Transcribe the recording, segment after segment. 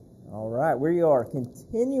All right, we are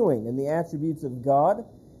continuing in the attributes of God.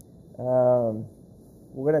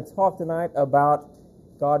 We're going to talk tonight about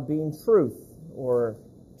God being truth, or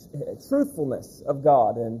truthfulness of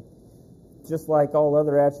God. And just like all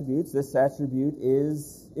other attributes, this attribute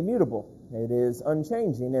is immutable. It is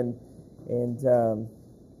unchanging. And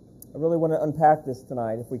I really want to unpack this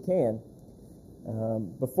tonight if we can.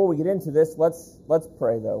 Before we get into this, let's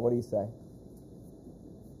pray, though. What do you say?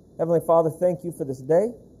 Heavenly Father, thank you for this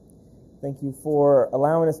day. Thank you for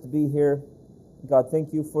allowing us to be here. God,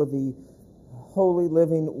 thank you for the holy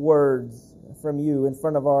living words from you in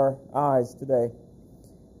front of our eyes today.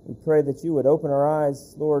 We pray that you would open our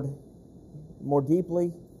eyes, Lord, more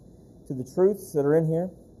deeply to the truths that are in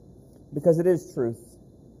here, because it is truth.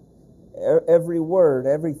 Every word,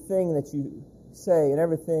 everything that you say, and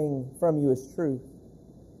everything from you is truth.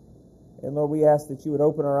 And Lord, we ask that you would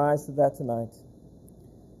open our eyes to that tonight,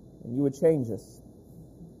 and you would change us.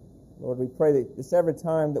 Lord, we pray that this every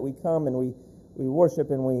time that we come and we worship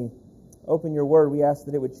and we open your word, we ask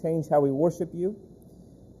that it would change how we worship you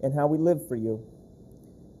and how we live for you.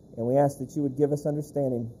 And we ask that you would give us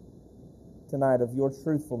understanding tonight of your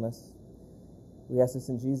truthfulness. We ask this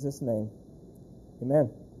in Jesus' name. Amen.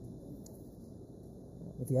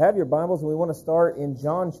 If you have your Bibles, we want to start in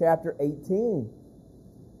John chapter 18.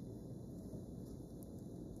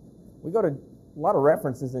 We go to a lot of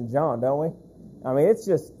references in John, don't we? I mean,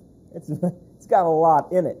 it's got a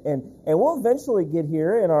lot in it. And we'll eventually get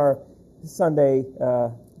here in our Sunday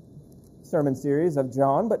sermon series of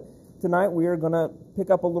John, but tonight we are going to pick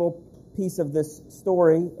up a little piece of this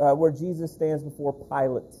story where Jesus stands before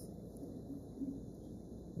Pilate.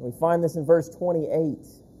 We find this in verse 28.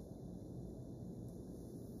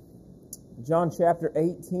 John chapter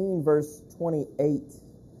 18, verse 28.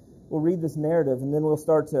 We'll read this narrative and then we'll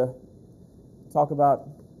start to talk about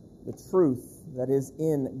the truth that is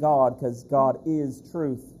in God, because God is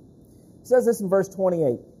truth. It says this in verse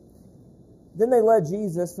 28. Then they led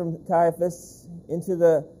Jesus from Caiaphas into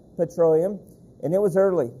the Praetorium, and it was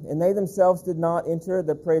early, and they themselves did not enter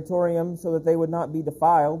the Praetorium so that they would not be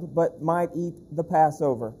defiled, but might eat the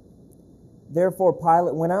Passover. Therefore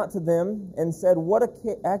Pilate went out to them and said, "What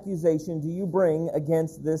accusation do you bring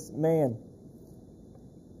against this man?"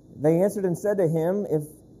 They answered and said to him, "If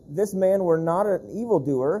this man were not an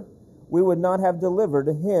evildoer, we would not have delivered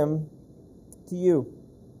him to you."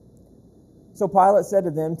 So Pilate said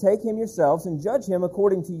to them, "Take him yourselves and judge him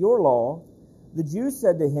according to your law." The Jews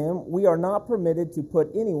said to him, "We are not permitted to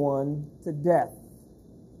put anyone to death."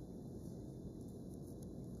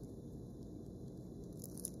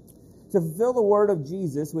 To fulfill the word of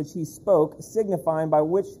Jesus which he spoke, signifying by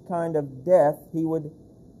which kind of death he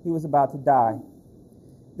was about to die.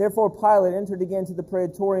 Therefore Pilate entered again to the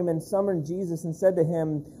Praetorium and summoned Jesus and said to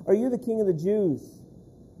him, "Are you the king of the Jews?"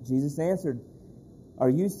 Jesus answered, "Are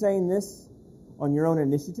you saying this on your own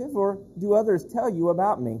initiative, or do others tell you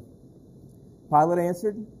about me?" Pilate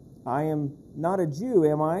answered, "I am not a Jew,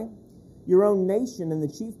 am I? Your own nation and the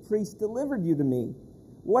chief priests delivered you to me.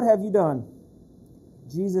 What have you done?"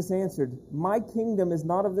 Jesus answered, "My kingdom is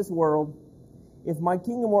not of this world. If my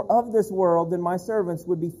kingdom were of this world, then my servants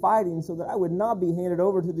would be fighting so that I would not be handed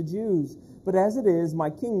over to the Jews. But as it is, my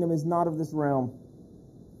kingdom is not of this realm."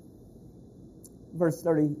 Verse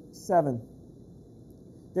 37.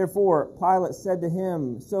 Therefore Pilate said to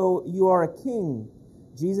him, "So you are a king?"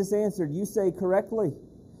 Jesus answered, "You say correctly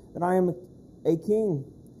that I am a king.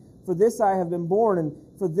 For this I have been born, and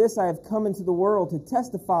for this I have come into the world, to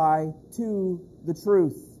testify to the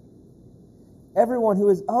truth. Everyone who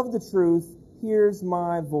is of the truth hears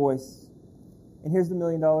my voice." And here's the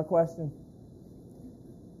 $1,000,000 question.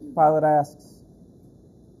 Pilate asks.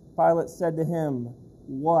 Pilate said to him,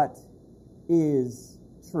 "What is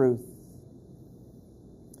truth?"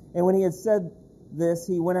 And when he had said this,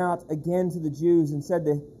 he went out again to the Jews and said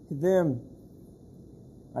to them,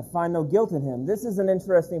 "I find no guilt in him." This is an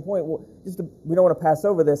interesting point. We don't want to pass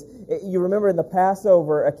over this. You remember in the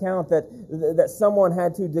Passover account that someone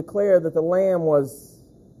had to declare that the lamb was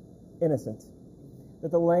innocent, that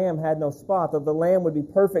the lamb had no spot, that the lamb would be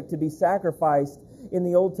perfect to be sacrificed in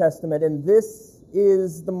the Old Testament. And this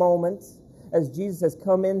is the moment as Jesus has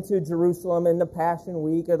come into Jerusalem in the Passion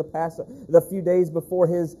Week, or the few days before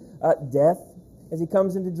his death. As he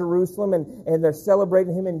comes into Jerusalem and they're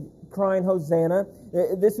celebrating him and crying Hosanna.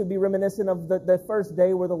 This would be reminiscent of the first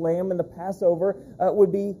day where the lamb in the Passover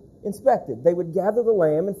would be inspected. They would gather the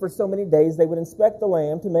lamb, and for so many days they would inspect the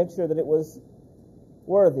lamb to make sure that it was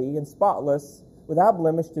worthy and spotless, without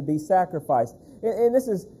blemish, to be sacrificed. And this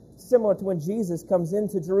is similar to when Jesus comes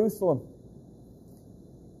into Jerusalem.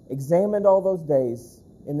 Examined all those days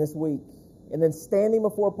in this week, And then standing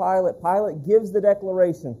before Pilate, Pilate gives the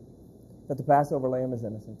declaration that the Passover lamb is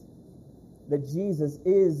innocent. That Jesus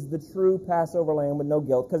is the true Passover lamb with no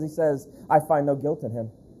guilt, because he says, I find no guilt in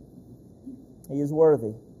him. He is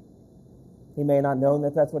worthy. He may not have known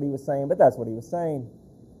that that's what he was saying, but that's what he was saying.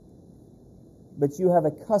 But you have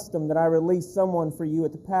a custom that I release someone for you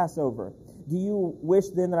at the Passover. Do you wish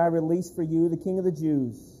then that I release for you the King of the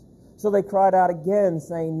Jews? So they cried out again,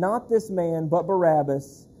 saying, not this man, but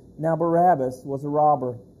Barabbas. Now Barabbas was a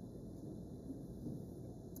robber.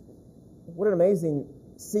 What an amazing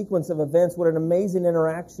sequence of events. What an amazing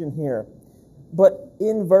interaction here. But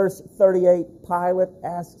in verse 38, Pilate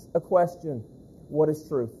asks a question. What is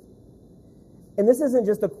truth? And this isn't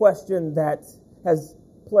just a question that has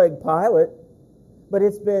plagued Pilate, but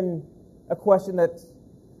it's been a question that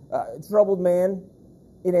troubled man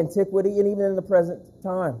in antiquity and even in the present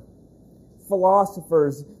time.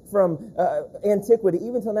 Philosophers from antiquity,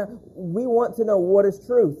 even till now, we want to know what is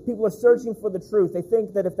truth. People are searching for the truth. They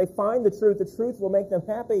think that if they find the truth will make them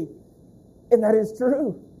happy. And that is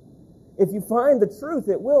true. If you find the truth,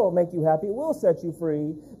 it will make you happy. It will set you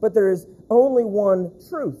free. But there is only one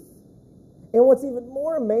truth. And what's even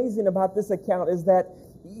more amazing about this account is that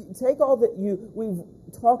you take all that we've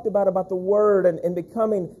talked about the Word and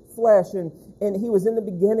becoming flesh, and he was in the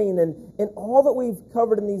beginning, and all that we've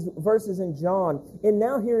covered in these verses in John. And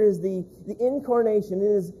now here is the incarnation. It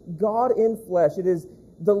is God in flesh. It is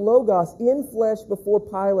the Logos in flesh before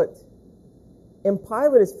Pilate. And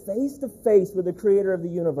Pilate is face to face with the Creator of the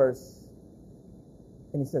universe.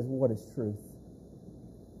 And he says, what is truth?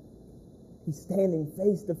 He's standing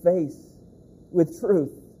face to face with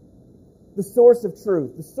truth. The source of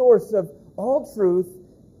truth. The source of all truth.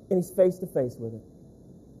 And he's face to face with it.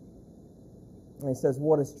 And he says,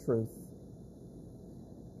 what is truth?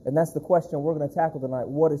 And that's the question we're going to tackle tonight.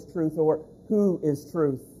 What is truth, or who is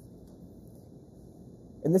truth?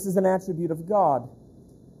 And this is an attribute of God,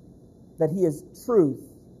 that he is truth.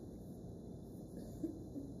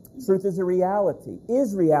 Truth is a reality,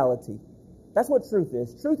 is reality. That's what truth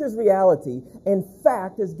is. Truth is reality, and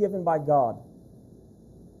fact is given by God.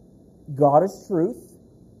 God is truth.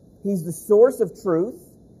 He's the source of truth.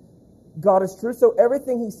 God is truth, so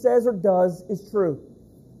everything he says or does is true.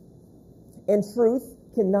 And truth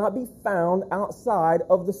cannot be found outside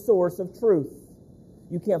of the source of truth.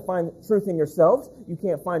 You can't find truth in yourselves. You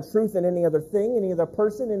can't find truth in any other thing, any other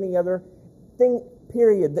person, any other thing,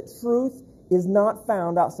 period. That truth is not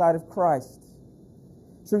found outside of Christ.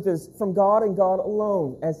 Truth is from God and God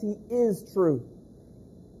alone, as he is true.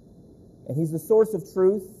 And he's the source of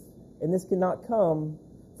truth, and this cannot come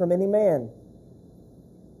from any man.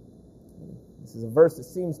 This is a verse that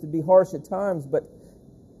seems to be harsh at times, but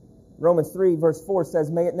Romans 3 verse 4 says,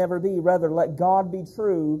 may it never be, rather let God be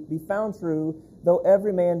true, be found true, though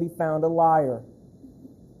every man be found a liar.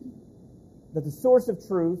 That the source of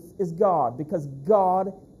truth is God, because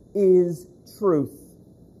God is truth.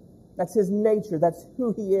 That's his nature, that's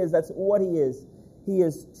who he is, that's what he is. He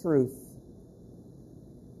is truth.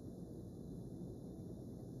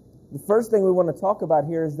 The first thing we want to talk about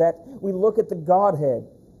here is that we look at the Godhead.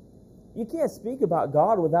 You can't speak about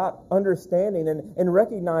God without understanding and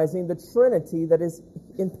recognizing the Trinity that is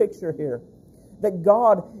in picture here. That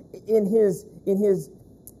God, in his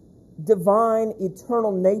divine,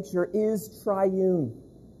 eternal nature, is triune.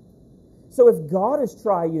 So if God is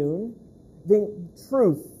triune, then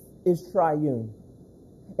truth is triune.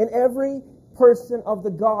 In every person of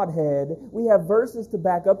the Godhead, we have verses to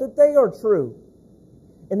back up that they are true.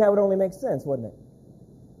 And that would only make sense, wouldn't it?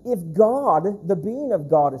 If God, the being of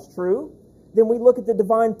God, is true, then we look at the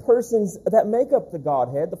divine persons that make up the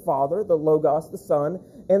Godhead, the Father, the Logos, the Son,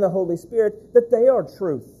 and the Holy Spirit, that they are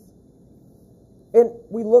truth. And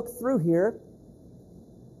we look through here,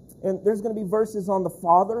 and there's going to be verses on the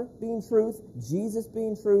Father being truth, Jesus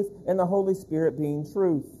being truth, and the Holy Spirit being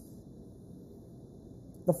truth.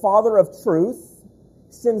 The Father of truth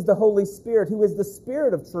sends the Holy Spirit, who is the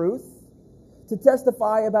Spirit of truth, to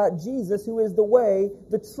testify about Jesus, who is the way,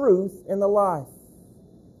 the truth, and the life.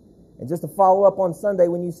 And just to follow up on Sunday,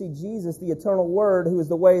 when you see Jesus, the eternal Word, who is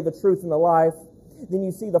the way, the truth, and the life, then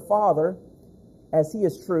you see the Father as he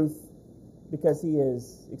is truth, because he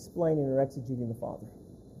is explaining or exegeting the Father.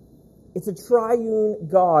 It's a triune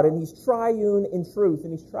God, and he's triune in truth,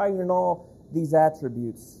 and he's triune in all these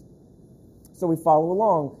attributes. So we follow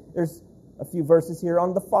along. There's a few verses here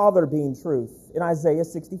on the Father being truth. In Isaiah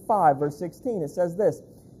 65, verse 16, it says this,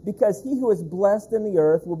 because he who is blessed in the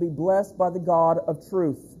earth will be blessed by the God of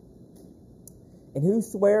truth. And who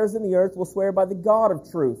swears in the earth will swear by the God of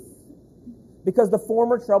truth, because the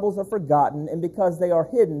former troubles are forgotten, and because they are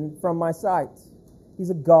hidden from my sight. He's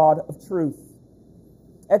a God of truth.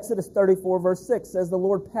 Exodus 34 verse 6 says, the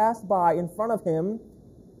Lord passed by in front of him,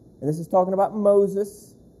 and this is talking about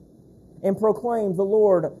Moses, and proclaimed, the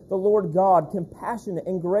Lord God, compassionate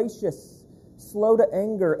and gracious, slow to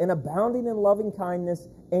anger, and abounding in loving kindness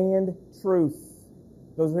and truth.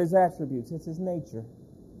 Those are His attributes. It's His nature.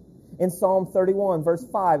 In Psalm 31 verse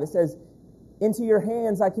 5, it says, into your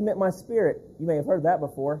hands I commit my spirit. You may have heard that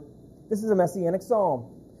before. This is a messianic psalm.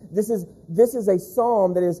 This is a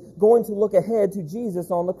psalm that is going to look ahead to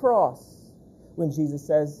Jesus on the cross, when Jesus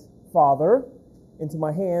says, Father, into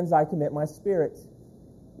my hands I commit my spirit.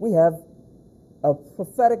 We have a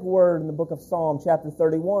prophetic word in the book of Psalm, chapter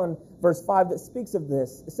 31, verse 5, that speaks of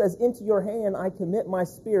this. It says, into your hand I commit my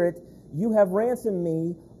spirit. You have ransomed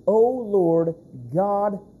me, O Lord,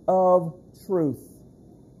 God of truth.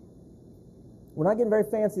 We're not getting very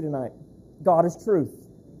fancy tonight. God is truth.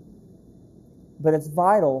 But it's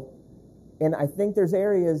vital, and I think there's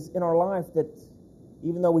areas in our life that,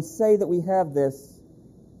 even though we say that we have this,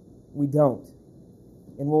 we don't.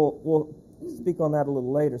 And we'll speak on that a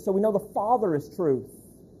little later. So we know the Father is truth.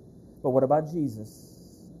 But what about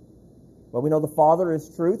Jesus? Well, we know the Father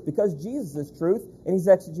is truth because Jesus is truth, and He's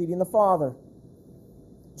exegeting the Father.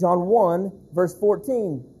 John 1, verse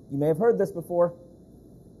 14. You may have heard this before.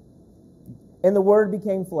 And the Word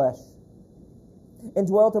became flesh and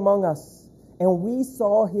dwelt among us, and we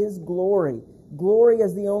saw His glory, glory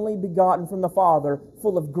as the only begotten from the Father,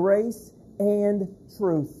 full of grace and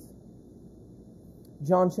truth.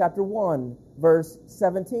 John chapter 1, verse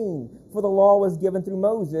 17. For the law was given through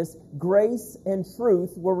Moses, grace and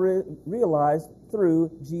truth were realized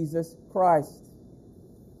through Jesus Christ.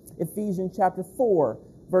 Ephesians chapter 4,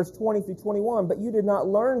 verse 20 through 21. But you did not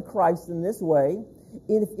learn Christ in this way,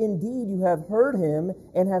 if indeed you have heard Him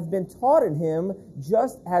and have been taught in Him,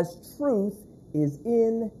 just as truth is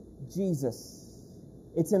in Jesus.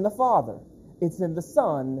 It's in the Father. It's in the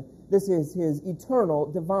Son. This is His eternal,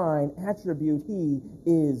 divine attribute. He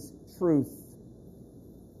is truth.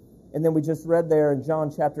 And then we just read there in John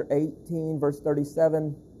chapter 18, verse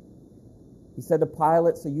 37, He said to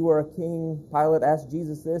Pilate, so you are a king? Pilate asked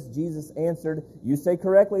Jesus this. Jesus answered, you say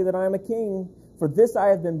correctly that I am a king. For this I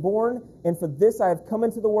have been born, and for this I have come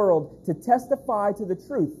into the world, to testify to the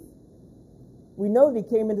truth. We know that He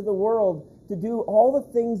came into the world to do all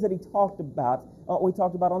the things that He talked about, we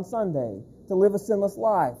talked about on Sunday, to live a sinless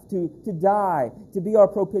life, to die, to be our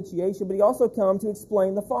propitiation, but He also came to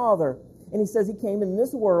explain the Father. And He says He came in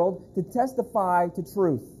this world to testify to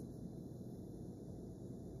truth.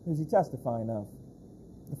 Who's He testifying of?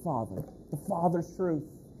 The Father. The Father's truth.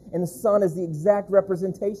 And the Son is the exact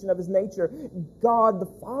representation of His nature. God,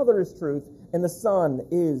 the Father, is truth, and the Son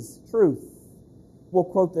is truth. We'll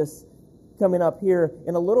quote this coming up here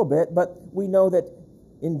in a little bit, but we know that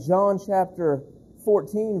in John chapter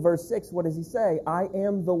 14, verse 6, what does He say? I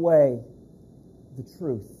am the way, the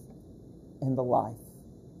truth, and the life.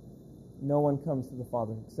 No one comes to the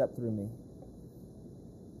Father except through me.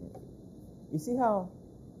 You see how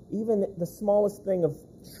even the smallest thing of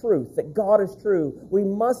truth, that God is true, we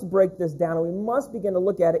must break this down, and we must begin to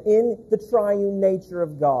look at it in the triune nature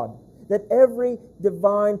of God. That every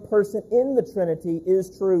divine person in the Trinity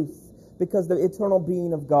is truth, because the eternal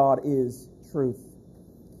being of God is truth.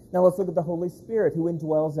 Now let's look at the Holy Spirit, who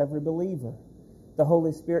indwells every believer. The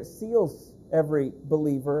Holy Spirit seals every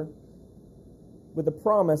believer with the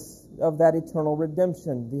promise of that eternal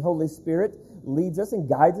redemption. The Holy Spirit leads us and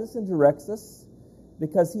guides us and directs us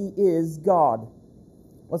because He is God.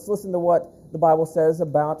 Let's listen to what the Bible says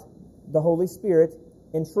about the Holy Spirit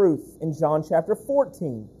in truth in John chapter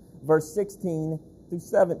 14, verse 16 through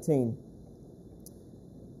 17.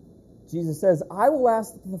 Jesus says, I will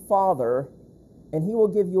ask the Father, and He will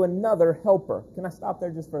give you another helper. Can I stop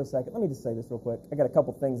there just for a second? Let me just say this real quick. I got a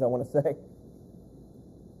couple things I want to say.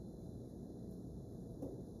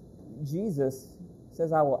 Jesus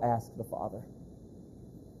says, I will ask the Father.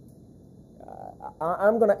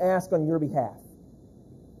 I'm going to ask on your behalf.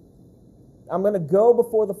 I'm going to go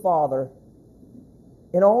before the Father,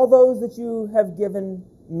 and all those that you have given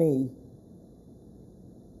me,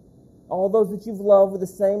 all those that you've loved with the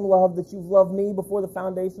same love that you've loved me before the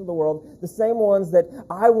foundation of the world, the same ones that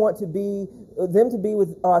I want them to be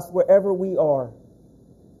with us wherever we are.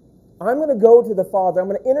 I'm going to go to the Father. I'm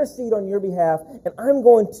going to intercede on your behalf, and I'm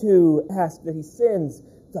going to ask that He sends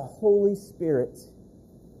the Holy Spirit.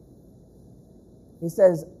 He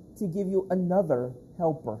says to give you another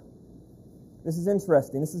helper. This is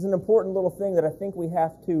interesting. This is an important little thing that I think we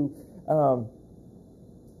have to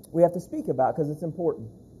speak about because it's important.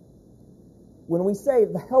 When we say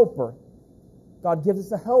the helper, God gives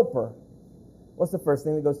us a helper, what's the first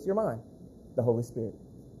thing that goes to your mind? The Holy Spirit.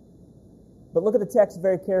 But look at the text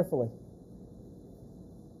very carefully.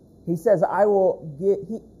 He says, I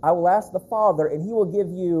will ask the Father, and He will give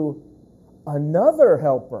you another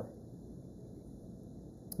helper.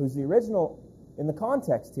 Who's the original in the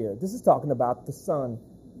context here? This is talking about the Son.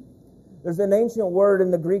 There's an ancient word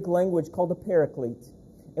in the Greek language called a paraclete.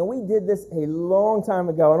 And we did this a long time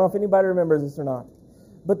ago. I don't know if anybody remembers this or not.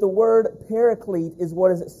 But the word paraclete is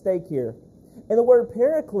what is at stake here. And the word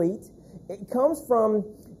paraclete, it comes from,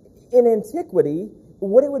 in antiquity,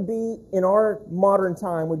 what it would be in our modern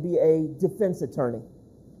time would be a defense attorney.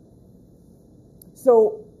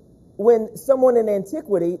 So when someone in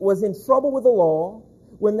antiquity was in trouble with the law,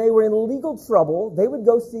 when they were in legal trouble, they would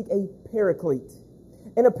go seek a paraclete.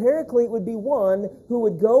 And a paraclete would be one who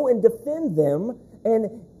would go and defend them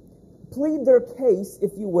and plead their case,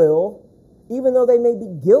 if you will, even though they may be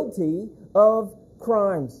guilty of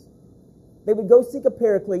crimes. They would go seek a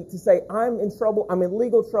paraclete to say, I'm in trouble, I'm in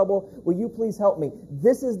legal trouble, will you please help me?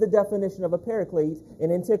 This is the definition of a paraclete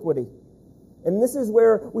in antiquity. And this is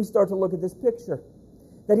where we start to look at this picture.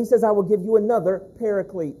 That he says, I will give you another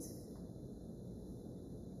paraclete.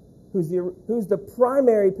 Who's the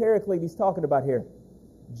primary paraclete he's talking about here?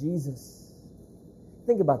 Jesus.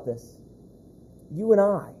 Think about this. You and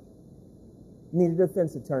I need a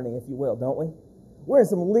defense attorney, if you will, don't we? We're in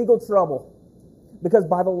some legal trouble because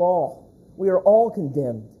by the law, we are all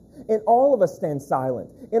condemned. And all of us stand silent.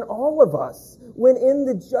 And all of us, when in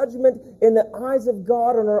the judgment, in the eyes of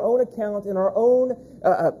God, on our own account, in our own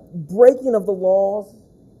breaking of the laws,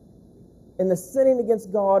 in the sinning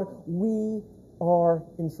against God, we are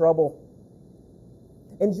in trouble.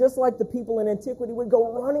 And just like the people in antiquity would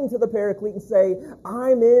go running to the paraclete and say,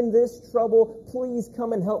 I'm in this trouble, please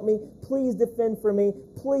come and help me, please defend for me,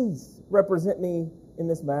 please represent me in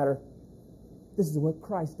this matter. This is what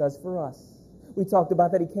Christ does for us. We talked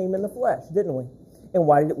about that He came in the flesh, didn't we? And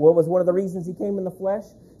what was one of the reasons He came in the flesh?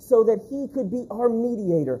 So that He could be our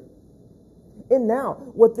mediator. And now,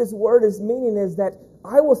 what this word is meaning is that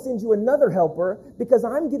I will send you another helper because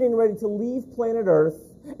I'm getting ready to leave planet Earth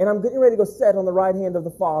and I'm getting ready to go sit on the right hand of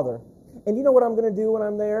the Father. And you know what I'm going to do when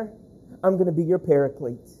I'm there? I'm going to be your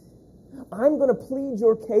paraclete. I'm going to plead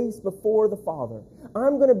your case before the Father.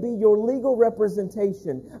 I'm going to be your legal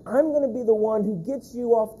representation. I'm going to be the one who gets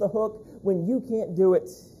you off the hook when you can't do it.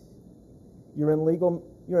 You're in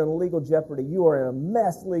legal jeopardy. You are in a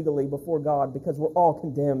mess legally before God because we're all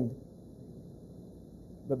condemned.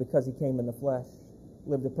 But because He came in the flesh,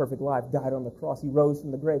 lived a perfect life, died on the cross, He rose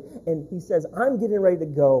from the grave, and He says, I'm getting ready to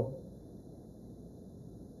go,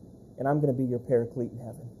 and I'm going to be your paraclete in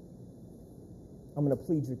heaven. I'm going to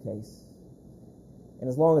plead your case. And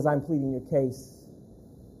as long as I'm pleading your case,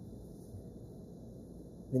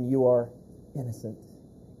 then you are innocent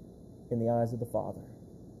in the eyes of the Father.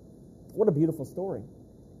 What a beautiful story.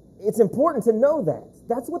 It's important to know that.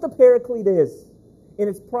 That's what the paraclete is in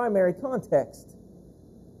its primary context.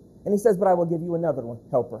 And He says, but I will give you another one,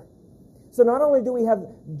 helper. So not only do we have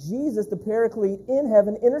Jesus, the paraclete, in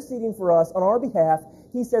heaven interceding for us on our behalf,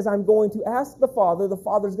 He says, I'm going to ask the Father. The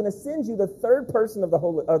Father's going to send you the third person of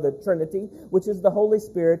the Trinity, which is the Holy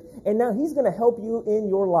Spirit. And now He's going to help you in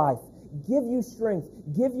your life, give you strength,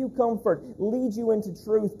 give you comfort, lead you into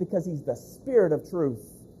truth because He's the Spirit of truth,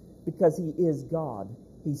 because He is God.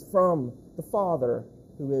 He's from the Father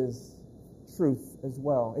who is truth as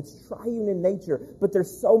well. It's triune in nature, but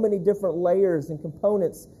there's so many different layers and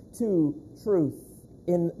components to truth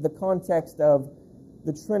in the context of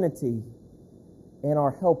the Trinity and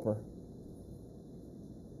our helper.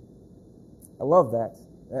 I love that.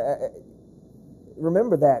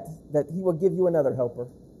 Remember that He will give you another helper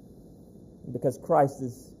because Christ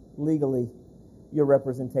is legally your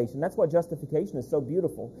representation. That's why justification is so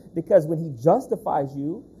beautiful, because when He justifies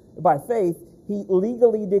you by faith, He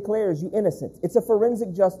legally declares you innocent. It's a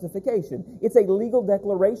forensic justification. It's a legal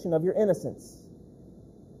declaration of your innocence.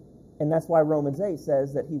 And that's why Romans 8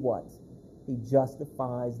 says that He what? He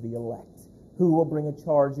justifies the elect. Who will bring a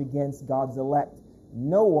charge against God's elect?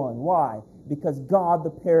 No one. Why? Because God, the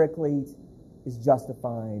Paraclete, is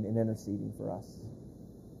justifying and interceding for us.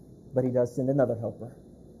 But He does send another helper.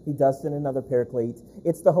 He does send another Paraclete.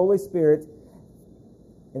 It's the Holy Spirit.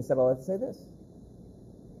 Instead, I'll have to say this.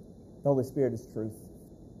 The Holy Spirit is truth.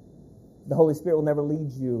 The Holy Spirit will never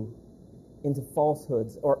lead you into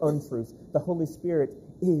falsehoods or untruths. The Holy Spirit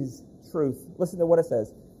is truth. Listen to what it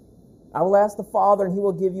says. I will ask the Father, and He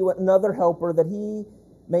will give you another helper, that He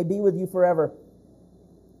may be with you forever.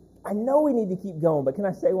 I know we need to keep going, but can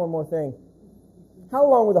I say one more thing? How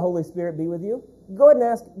long will the Holy Spirit be with you? Go ahead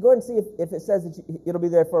and see if it says that it'll be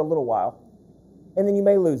there for a little while. And then you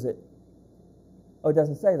may lose it. Oh, it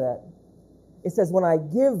doesn't say that. it says, when I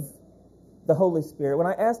give the Holy Spirit, when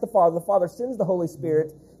I ask the Father sends the Holy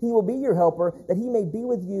Spirit, He will be your helper, that He may be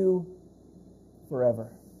with you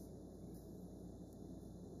forever.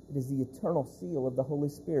 It is the eternal seal of the Holy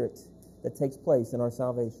Spirit that takes place in our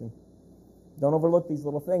salvation. Don't overlook these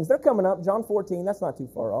little things. They're coming up. John 14, that's not too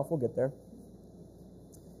far off. We'll get there.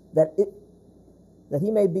 That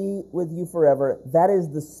He may be with you forever. That is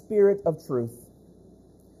the Spirit of truth,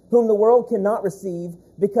 whom the world cannot receive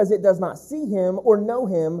because it does not see Him or know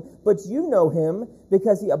Him, but you know Him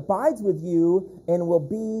because He abides with you and will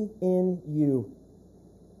be in you.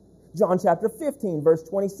 John chapter 15, verse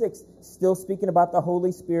 26, still speaking about the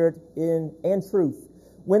Holy Spirit and truth.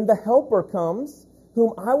 When the Helper comes,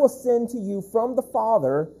 whom I will send to you from the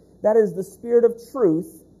Father, that is the Spirit of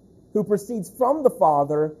truth, who proceeds from the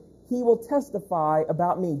Father, He will testify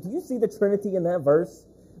about me. Do you see the Trinity in that verse?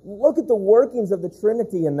 Look at the workings of the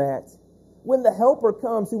Trinity in that. When the Helper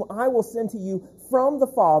comes, whom I will send to you from the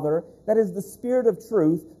Father, that is the Spirit of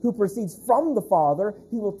truth, who proceeds from the Father,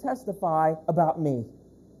 He will testify about me.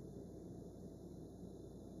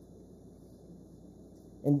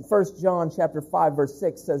 In 1 John chapter 5, verse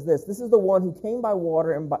 6 says this, this is the one who came by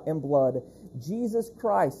water and blood, Jesus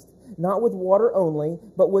Christ, not with water only,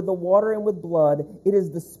 but with the water and with blood. It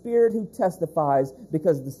is the Spirit who testifies,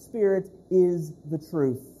 because the Spirit is the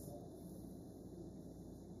truth.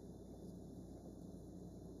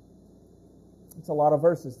 It's a lot of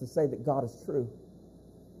verses to say that God is true.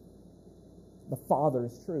 The Father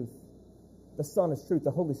is truth. The Son is truth.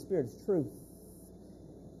 The Holy Spirit is truth.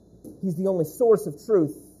 He's the only source of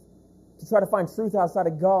truth. To try to find truth outside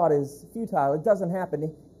of God is futile. It doesn't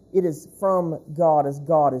happen. It is from God, as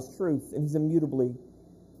God is truth, and He's immutably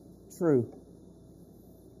true.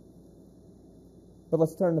 But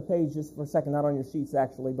let's turn the page just for a second, not on your sheets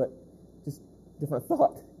actually, but just different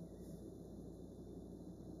thought.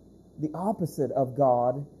 The opposite of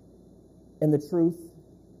God and the truth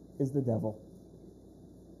is the devil.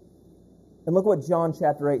 And look what John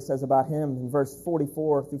chapter 8 says about him in verse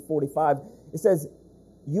 44 through 45. It says,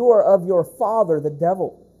 you are of your father, the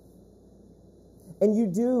devil, and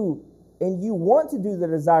you want to do the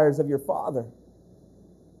desires of your father,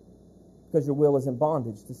 because your will is in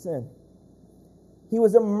bondage to sin. He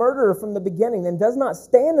was a murderer from the beginning and does not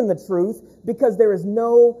stand in the truth, because there is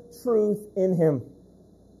no truth in him.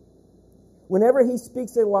 Whenever he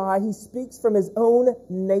speaks a lie, he speaks from his own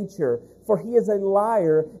nature, for he is a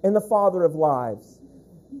liar and the father of lies.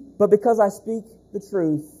 But because I speak the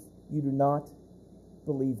truth, you do not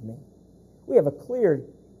believe me. We have a clear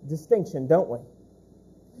distinction, don't we,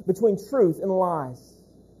 between truth and lies.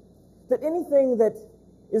 That anything that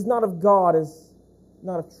is not of God is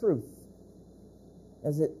not of truth,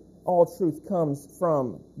 as all truth comes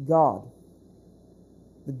from God.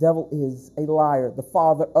 The devil is a liar, the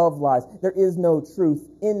father of lies. There is no truth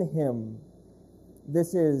in him.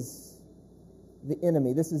 This is the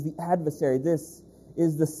enemy. This is the adversary. This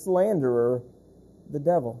is the slanderer, the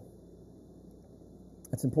devil.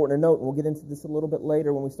 That's important to note, and we'll get into this a little bit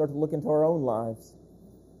later when we start to look into our own lives.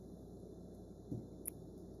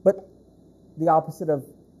 But the opposite of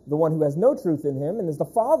the one who has no truth in him and is the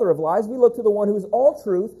father of lies, we look to the one who is all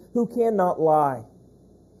truth, who cannot lie.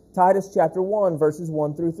 Titus chapter 1, verses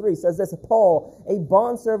 1 through 3 says this, Paul, a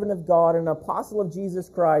bondservant of God and an apostle of Jesus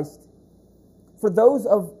Christ, for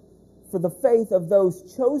the faith of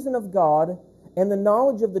those chosen of God and the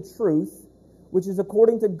knowledge of the truth, which is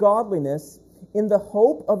according to godliness, in the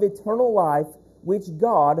hope of eternal life, which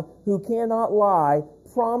God, who cannot lie,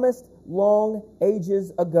 promised long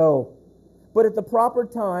ages ago, but at the proper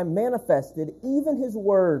time manifested even His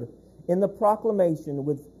word in the proclamation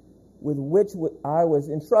with which I was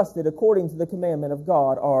entrusted according to the commandment of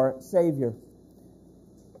God, our Savior.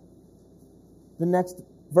 The next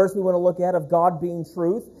verse we want to look at of God being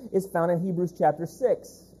truth is found in Hebrews chapter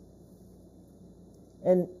 6.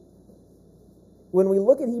 And when we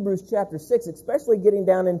look at Hebrews chapter 6, especially getting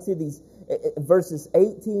down into these verses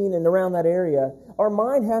 18 and around that area, our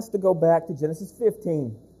mind has to go back to Genesis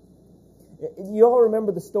 15. You all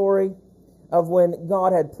remember the story of when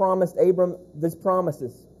God had promised Abram these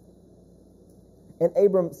promises. And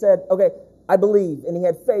Abram said, okay, I believe, and he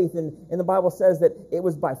had faith, and the Bible says that it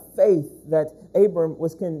was by faith that Abram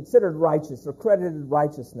was considered righteous or credited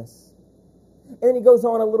righteousness. And then he goes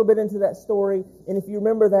on a little bit into that story, and if you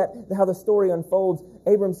remember that, how the story unfolds,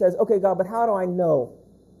 Abram says, okay, God, but how do I know?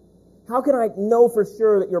 How can I know for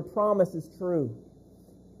sure that your promise is true?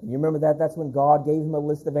 And you remember that's when God gave him a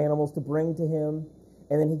list of animals to bring to him,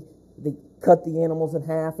 and then they cut the animals in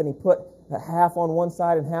half, and he put half on one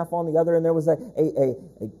side and half on the other, and there was a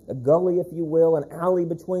gully, if you will, an alley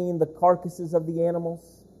between the carcasses of the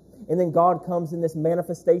animals. And then God comes in this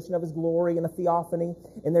manifestation of His glory in a theophany,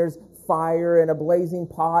 and there's fire and a blazing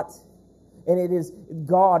pot. And it is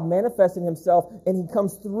God manifesting Himself, and He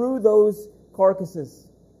comes through those carcasses.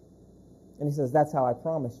 And He says, that's how I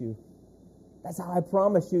promise you. That's how I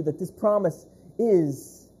promise you that this promise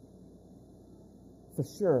is for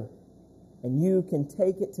sure. And you can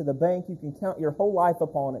take it to the bank. You can count your whole life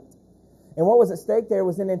upon it. And what was at stake there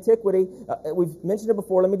was in antiquity. We've mentioned it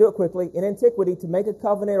before. Let me do it quickly. In antiquity, to make a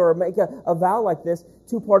covenant or make a vow like this,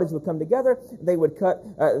 two parties would come together. They would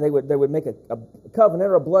they would make a covenant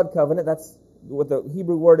or a blood covenant. That's what the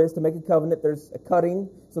Hebrew word is, to make a covenant. There's a cutting.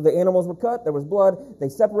 So the animals were cut. There was blood. They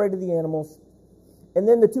separated the animals. And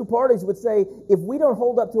then the two parties would say, if we don't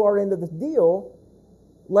hold up to our end of the deal,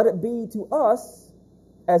 let it be to us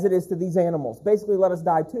as it is to these animals. Basically, let us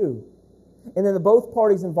die too. And then both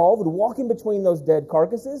parties involved would walk in between those dead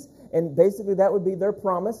carcasses, and basically that would be their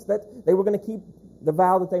promise that they were going to keep the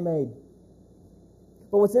vow that they made.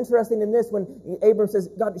 But what's interesting in this, when Abram says,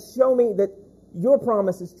 God, show me that your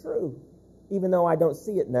promise is true, even though I don't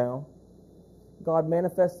see it now, God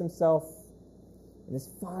manifests Himself in this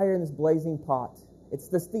fire and this blazing pot. It's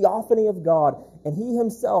this theophany of God, and He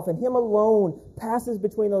Himself and Him alone passes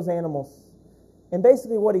between those animals. And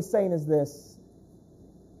basically what He's saying is this: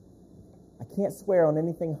 I can't swear on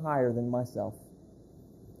anything higher than myself,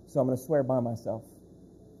 so I'm going to swear by myself.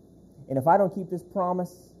 And if I don't keep this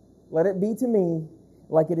promise, let it be to me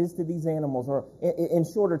like it is to these animals. Or in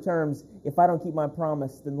shorter terms, if I don't keep my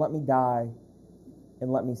promise, then let me die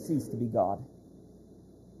and let me cease to be God.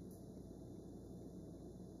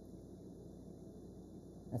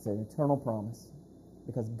 That's an eternal promise,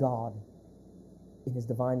 because God, in His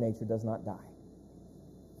divine nature, does not die.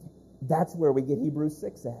 That's where we get Hebrews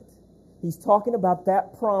 6 at. He's talking about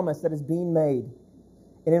that promise that is being made.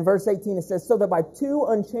 And in verse 18 it says, so that by two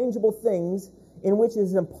unchangeable things in which it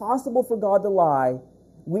is impossible for God to lie,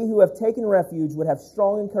 we who have taken refuge would have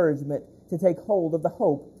strong encouragement to take hold of the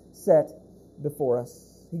hope set before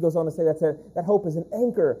us. He goes on to say that hope is an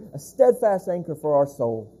anchor, a steadfast anchor for our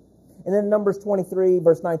soul. And then in Numbers 23,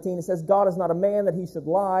 verse 19, it says, God is not a man that He should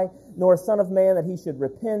lie, nor a son of man that He should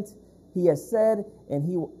repent. He has said, and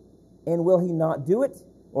will He not do it?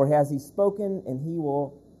 Or has He spoken, and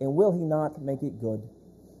will He not make it good?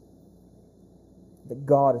 That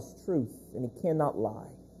God is truth, and He cannot lie.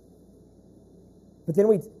 But then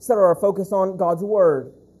we set our focus on God's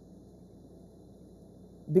Word,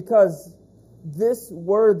 because this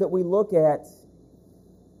Word that we look at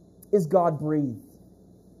is God-breathed.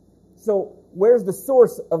 So where's the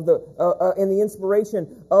source of and the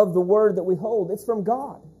inspiration of the Word that we hold? It's from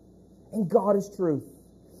God, and God is truth.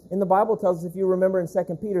 And the Bible tells us, if you remember in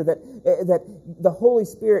 2 Peter, that the Holy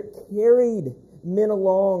Spirit carried men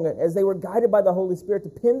along as they were guided by the Holy Spirit to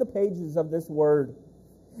pen the pages of this Word.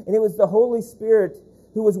 And it was the Holy Spirit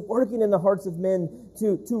who was working in the hearts of men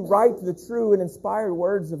to write the true and inspired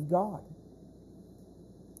words of God.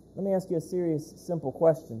 Let me ask you a serious, simple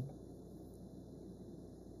question.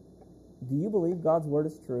 Do you believe God's Word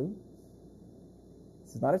is true?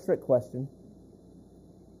 This is not a trick question.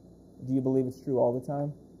 Do you believe it's true all the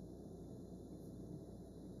time?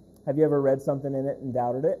 Have you ever read something in it and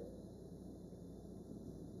doubted it?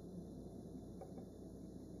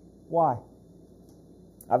 Why?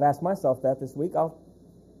 I've asked myself that this week. I'll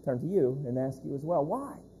turn to you and ask you as well.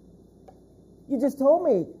 Why? You just told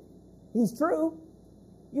me He's true.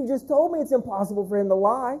 You just told me it's impossible for Him to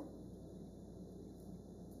lie.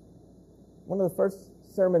 One of the first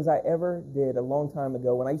sermons I ever did a long time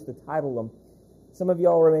ago, when I used to title them, some of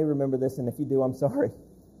y'all may remember this, and if you do, I'm sorry.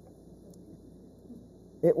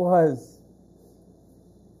 It was,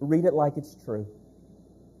 read it like it's true.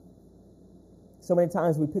 So many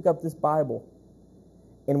times we pick up this Bible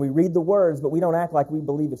and we read the words, but we don't act like we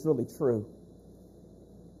believe it's really true.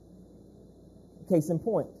 Case in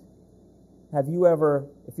point, have you ever,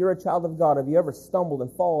 if you're a child of God, have you ever stumbled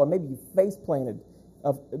and fallen, maybe you face planted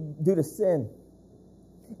due to sin?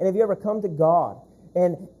 And have you ever come to God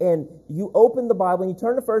and you open the Bible and you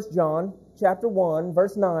turn to 1 John chapter 1,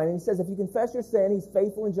 verse 9, and He says, if you confess your sin, He's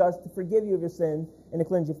faithful and just to forgive you of your sin and to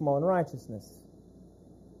cleanse you from all unrighteousness.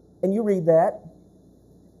 And you read that,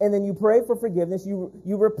 and then you pray for forgiveness, you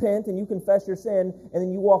repent and you confess your sin, and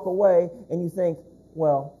then you walk away and you think,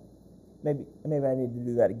 well, maybe I need to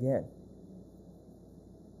do that again.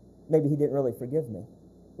 Maybe He didn't really forgive me.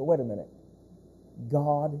 But wait a minute.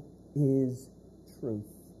 God is truth.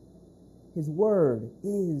 His Word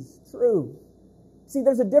is true. See,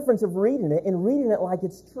 there's a difference of reading it and reading it like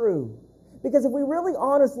it's true. Because if we really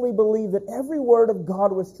honestly believe that every word of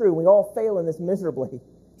God was true, we all fail in this miserably,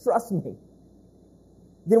 trust me,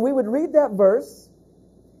 then we would read that verse,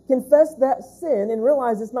 Confess that sin and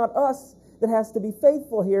realize it's not us that has to be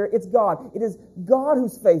faithful here. It's God. It is God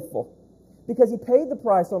who's faithful because He paid the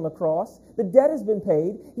price on the cross. The debt has been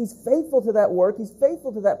paid. He's faithful to that work. He's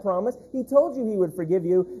faithful to that promise. He told you He would forgive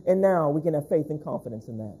you, and now we can have faith and confidence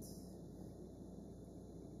in that.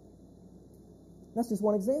 That's just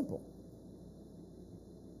one example.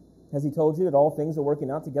 Has He told you that all things are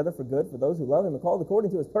working out together for good for those who love Him and called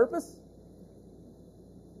according to His purpose?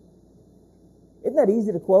 Isn't that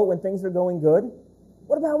easy to quote when things are going good?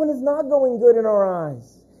 What about when it's not going good in our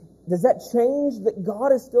eyes? Does that change that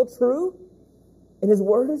God is still true and His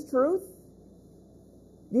Word is truth?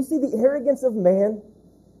 Do you see the arrogance of man?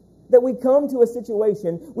 That we come to a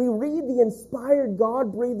situation, we read the inspired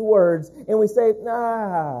God-breathed words, and we say,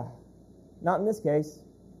 nah, not in this case.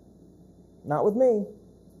 Not with me.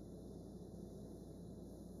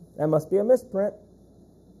 That must be a misprint.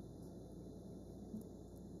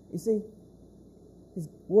 You see, His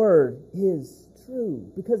Word is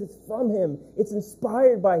true because it's from Him. It's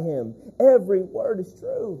inspired by Him. Every word is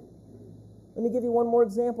true. Let me give you one more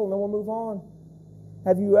example and then we'll move on.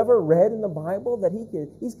 Have you ever read in the Bible that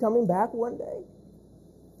He's coming back one day?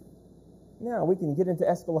 Now, we can get into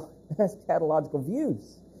eschatological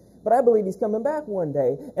views. But I believe He's coming back one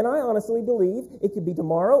day. And I honestly believe it could be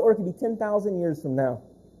tomorrow or it could be 10,000 years from now.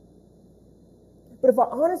 But if I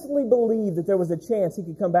honestly believe that there was a chance He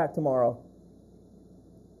could come back tomorrow,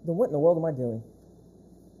 then what in the world am I doing?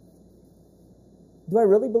 Do I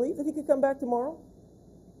really believe that He could come back tomorrow?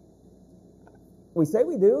 We say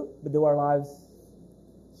we do, but do our lives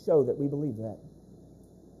show that we believe that?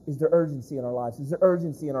 Is there urgency in our lives? Is there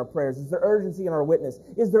urgency in our prayers? Is there urgency in our witness?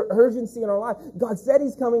 Is there urgency in our life? God said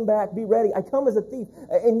He's coming back. Be ready. I come as a thief,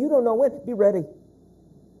 and you don't know when. Be ready.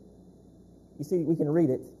 You see, we can read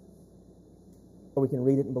it, or we can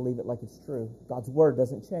read it and believe it like it's true. God's Word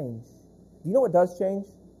doesn't change. Do you know what does change?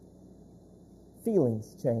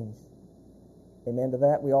 Feelings change. Amen to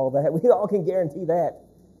that? We all can guarantee that.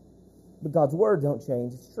 But God's Word don't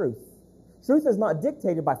change. It's truth. Truth is not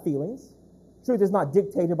dictated by feelings. Truth is not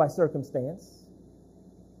dictated by circumstance.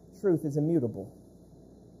 Truth is immutable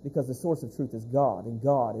because the source of truth is God, and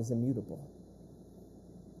God is immutable.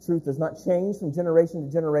 Truth does not change from generation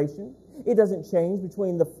to generation. It doesn't change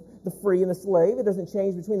between the free and the slave. It doesn't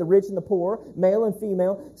change between the rich and the poor, male and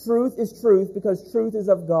female. Truth is truth because truth is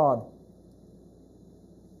of God.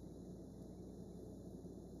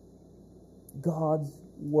 God's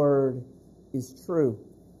Word is true.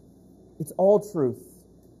 It's all truth.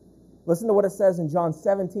 Listen to what it says in John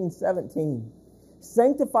 17:17.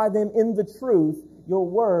 Sanctify them in the truth. Your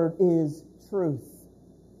word is truth.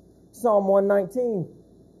 Psalm 119,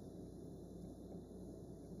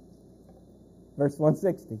 verse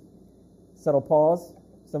 160. Subtle pause.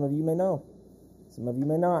 Some of you may know. Some of you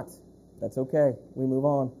may not. That's okay. We move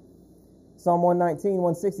on. Psalm 119,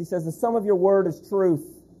 160 says, the sum of your word is truth,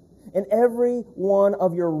 and every one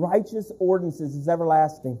of your righteous ordinances is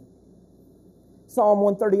everlasting. Psalm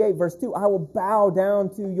 138, verse 2, I will bow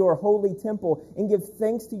down to your holy temple and give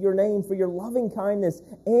thanks to your name for your loving kindness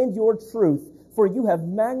and your truth, for you have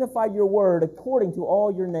magnified your word according to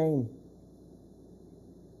all your name.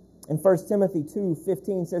 And 1 Timothy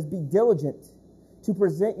 2:15 says, be diligent to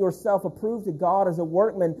present yourself approved to God as a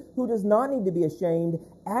workman who does not need to be ashamed,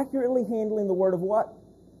 accurately handling the word of what?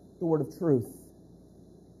 The word of truth.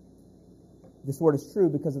 This word is true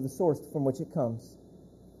because of the source from which it comes.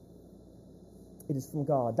 It is from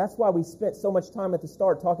God. That's why we spent so much time at the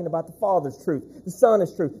start talking about the Father's truth. The Son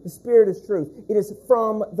is truth. The Spirit is truth. It is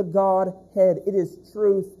from the Godhead. It is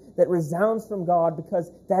truth that resounds from God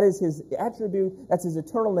because that is His attribute. That's His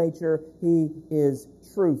eternal nature. He is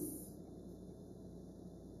truth.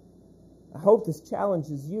 I hope this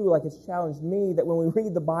challenges you like it's challenged me, that when we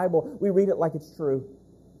read the Bible, we read it like it's true.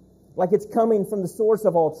 Like it's coming from the source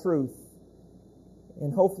of all truth.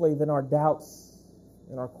 And hopefully then our doubts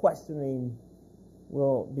and our questioning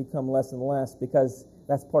will become less and less, because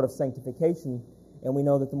that's part of sanctification. And we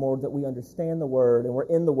know that the more that we understand the Word and we're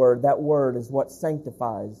in the Word, that Word is what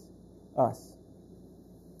sanctifies us.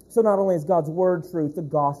 So not only is God's Word truth, the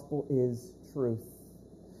gospel is truth.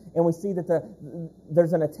 And we see that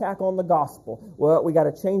there's an attack on the gospel. Well, we got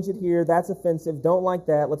to change it here. That's offensive. Don't like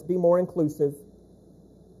that. Let's be more inclusive.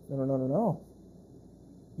 No.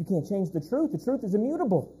 You can't change the truth. The truth is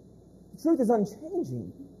immutable. The truth is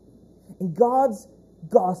unchanging. And God's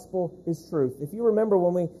gospel is truth. If you remember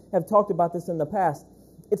when we have talked about this in the past,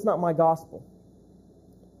 it's not my gospel.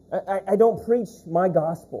 I don't preach my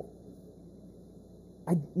gospel.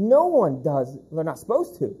 No one does. They're not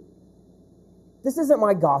supposed to. This isn't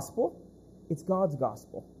my gospel. It's God's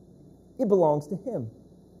gospel. It belongs to Him.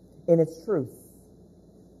 And it's truth.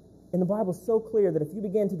 And the Bible is so clear that if you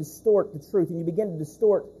begin to distort the truth and you begin to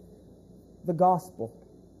distort the gospel,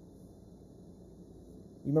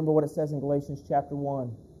 you remember what it says in Galatians chapter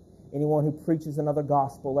 1. Anyone who preaches another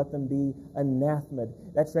gospel, let them be anathema.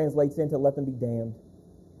 That translates into let them be damned.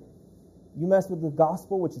 You mess with the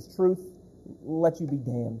gospel, which is truth, let you be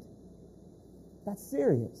damned. That's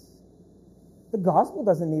serious. The gospel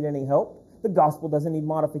doesn't need any help. The gospel doesn't need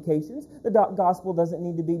modifications. The gospel doesn't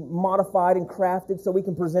need to be modified and crafted so we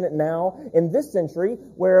can present it now in this century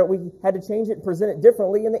where we had to change it and present it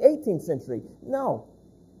differently in the 18th century. No,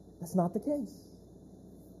 that's not the case.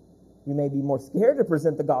 We may be more scared to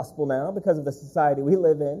present the gospel now because of the society we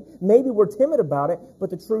live in. Maybe we're timid about it, but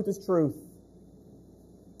the truth is truth.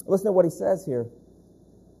 Listen to what he says here.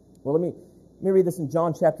 Well, let me read this in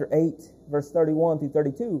John chapter 8, verse 31 through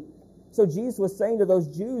 32. So Jesus was saying to those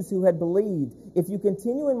Jews who had believed, if you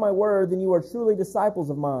continue in my word, then you are truly disciples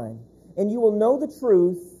of mine, and you will know the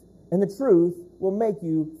truth, and the truth will make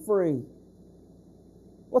you free.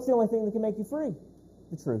 What's the only thing that can make you free?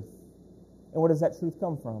 The truth. And where does that truth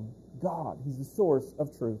come from? God. He's the source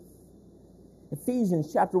of truth.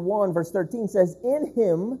 Ephesians chapter 1, verse 13 says, in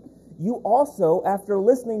him you also, after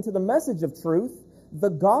listening to the message of truth, the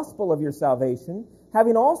gospel of your salvation,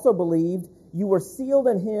 having also believed, you were sealed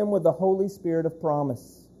in him with the Holy Spirit of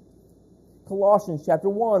promise. Colossians chapter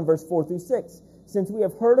 1, verse 4 through 6. Since we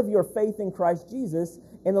have heard of your faith in Christ Jesus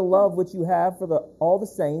and the love which you have for all the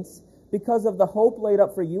saints, because of the hope laid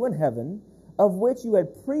up for you in heaven, of which you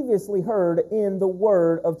had previously heard in the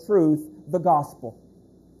word of truth, the gospel,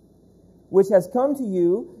 which has come to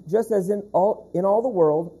you just as in all the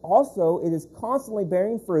world. Also it is constantly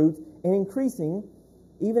bearing fruit and increasing,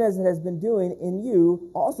 even as it has been doing in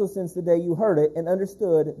you also since the day you heard it and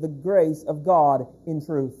understood the grace of God in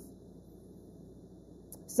truth.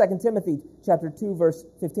 2 Timothy chapter 2, verse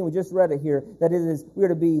 15, we just read it here, that we are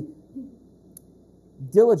to be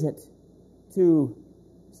diligent to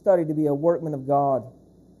study to be a workman of God,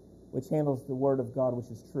 which handles the word of God, which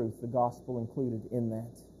is truth, the gospel included in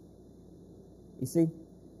that. You see,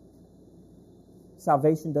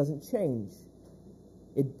 salvation doesn't change.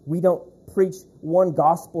 We don't preach one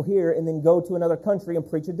gospel here and then go to another country and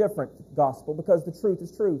preach a different gospel, because the truth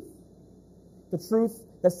is truth. The truth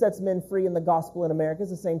that sets men free in the gospel in America is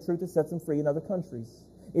the same truth that sets them free in other countries.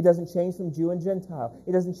 It doesn't change from Jew and Gentile.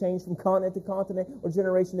 It doesn't change from continent to continent or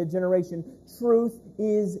generation to generation. Truth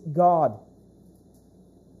is God.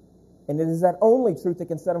 And it is that only truth that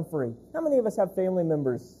can set them free. How many of us have family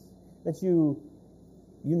members that you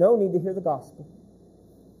know need to hear the gospel?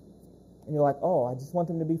 And you're like, oh, I just want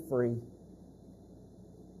them to be free.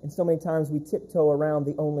 And so many times we tiptoe around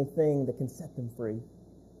the only thing that can set them free,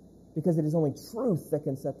 because it is only truth that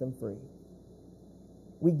can set them free.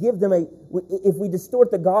 We give them if we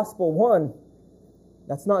distort the gospel,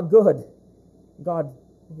 that's not good. God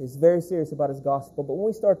is very serious about his gospel. But when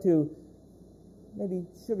we start to maybe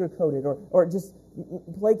sugarcoat it or just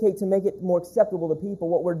placate to make it more acceptable to people,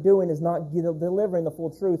 what we're doing is not delivering the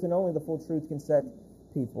full truth, and only the full truth can set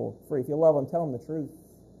people free. If you love them, tell them the truth.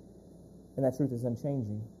 And that truth is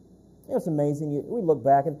unchanging. You know, it's amazing. We look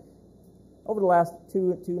back, and over the last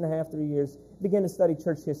 2.5, 3 years, begin to study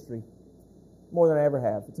church history more than I ever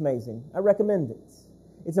have. It's amazing. I recommend it.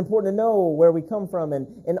 It's important to know where we come from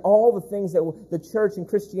and all the things that the church and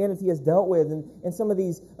Christianity has dealt with, and some of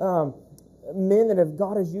these men that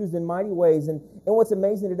God has used in mighty ways. And what's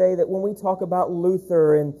amazing today, that when we talk about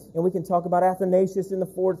Luther and we can talk about Athanasius in the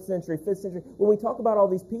 4th century, 5th century, when we talk about all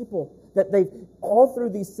these people, that they've all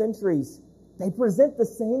through these centuries, they present the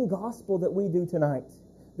same gospel that we do tonight,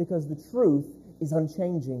 because the truth is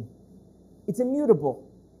unchanging. It's immutable.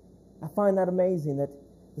 I find that amazing, that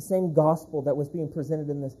the same gospel that was being presented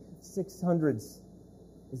in the 600s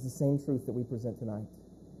is the same truth that we present tonight,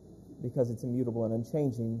 because it's immutable and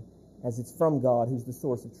unchanging, as it's from God, who's the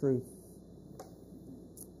source of truth.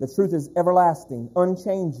 The truth is everlasting,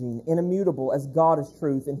 unchanging, and immutable, as God is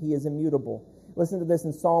truth and he is immutable. Listen to this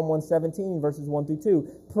in Psalm 117, verses 1 through 2.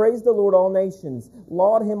 Praise the Lord, all nations.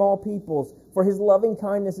 Laud him, all peoples. For his loving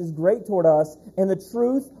kindness is great toward us, and the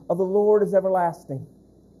truth of the Lord is everlasting.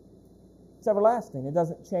 It's everlasting. It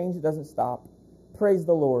doesn't change. It doesn't stop. Praise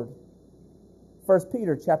the Lord. 1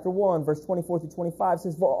 Peter chapter 1, verse 24 through 25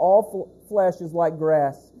 says, for all flesh is like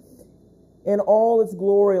grass, and all its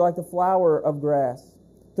glory like the flower of grass.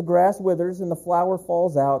 The grass withers and the flower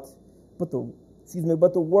falls out, but the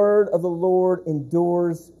word of the Lord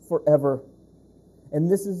endures forever.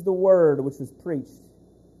 And this is the word which was preached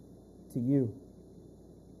to you.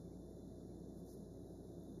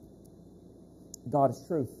 God is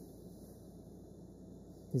truth.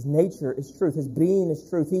 His nature is truth. His being is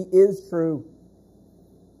truth. He is true.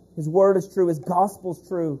 His word is true. His gospel is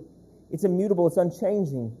true. It's immutable. It's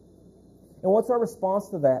unchanging. And what's our response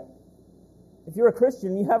to that? If you're a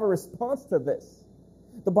Christian, you have a response to this.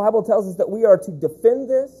 The Bible tells us that we are to defend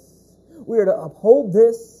this, we are to uphold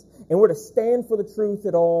this, and we're to stand for the truth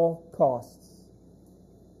at all costs.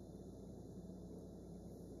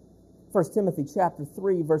 1 Timothy chapter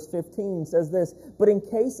 3, verse 15 says this, "But in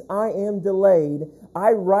case I am delayed,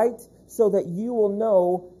 I write so that you will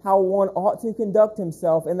know how one ought to conduct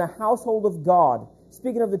himself in the household of God."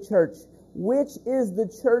 Speaking of the church, which is the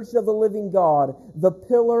church of the living God, the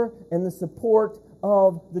pillar and the support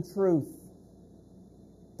of the truth.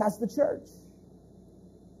 That's the church.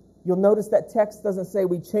 You'll notice that text doesn't say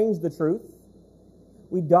we change the truth.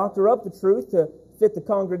 We doctor up the truth to fit the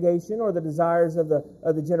congregation or the desires of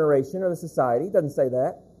the generation or the society. It doesn't say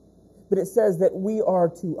that. But it says that we are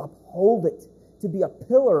to uphold it, to be a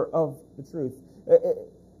pillar of the truth.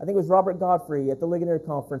 I think it was Robert Godfrey at the Ligonier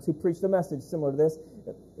Conference who preached a message similar to this.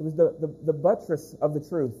 It was the buttress of the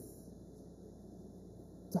truth.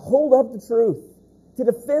 To hold up the truth, to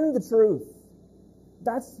defend the truth.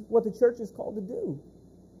 That's what the church is called to do.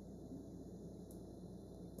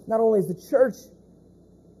 Not only is the church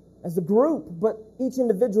as a group, but each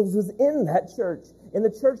individual who's in that church, in the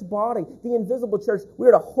church body, the invisible church, we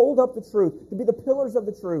are to hold up the truth, to be the pillars of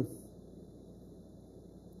the truth.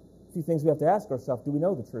 A few things we have to ask ourselves: do we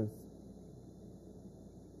know the truth?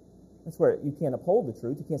 That's where you can't uphold the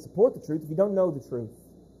truth, you can't support the truth if you don't know the truth.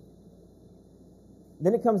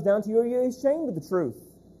 Then it comes down to, are you ashamed of the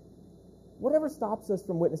truth? Whatever stops us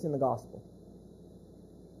from witnessing the gospel.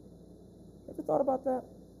 Ever thought about that?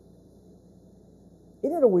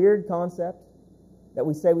 Isn't it a weird concept that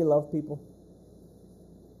we say we love people?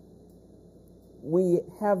 We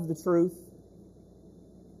have the truth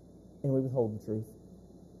and we withhold the truth.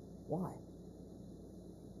 Why?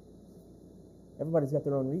 Everybody's got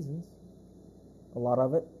their own reasons. A lot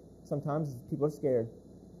of it, sometimes people are scared.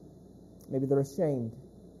 Maybe they're ashamed.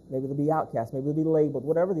 Maybe they'll be outcast. Maybe they'll be labeled.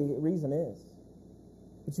 Whatever the reason is.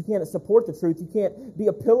 But you can't support the truth. You can't be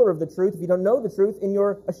a pillar of the truth if you don't know the truth and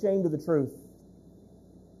you're ashamed of the truth.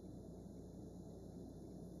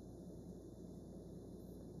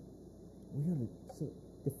 We are to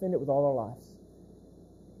defend it with all our lives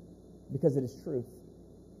because it is truth.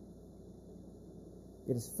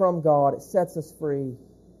 It is from God. It sets us free.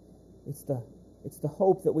 It's the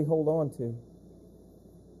hope that we hold on to.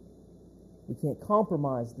 We can't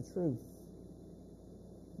compromise the truth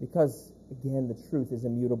because, again, the truth is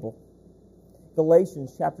immutable.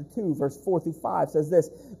 Galatians chapter 2, verse 4 through 5 says this,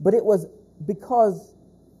 "But it was because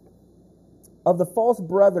of the false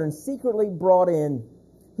brethren secretly brought in,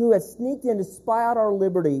 who had sneaked in to spy out our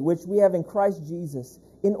liberty, which we have in Christ Jesus,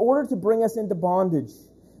 in order to bring us into bondage.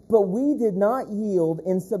 But we did not yield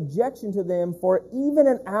in subjection to them for even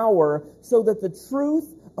an hour, so that the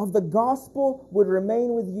truth of the gospel would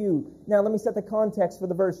remain with you." Now let me set the context for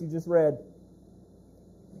the verse you just read.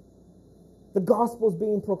 The gospel is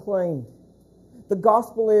being proclaimed. The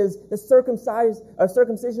gospel is the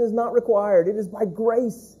circumcision is not required. It is by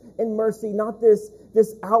grace and mercy, not this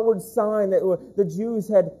outward sign that the Jews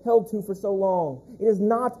had held to for so long. It is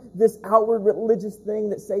not this outward religious thing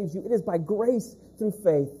that saves you. It is by grace through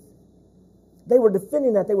faith. They were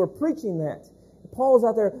defending that. They were preaching that. Paul is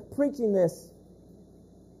out there preaching this.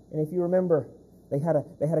 And if you remember, they had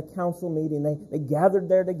a council meeting. They gathered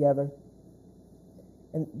there together.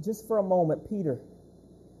 And just for a moment, Peter,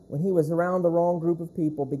 when he was around the wrong group of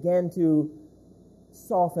people, began to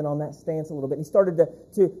soften on that stance a little bit. He started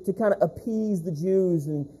to kind of appease the Jews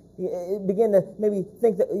and began to maybe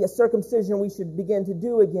think that a circumcision we should begin to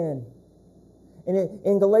do again. And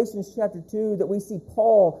in Galatians chapter 2 that we see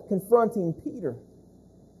Paul confronting Peter.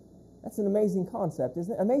 That's an amazing concept,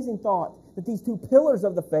 isn't it? Amazing thought that these two pillars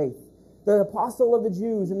of the faith, the apostle of the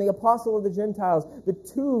Jews and the apostle of the Gentiles, the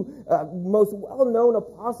two most well-known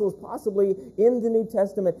apostles possibly in the New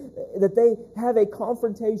Testament, that they have a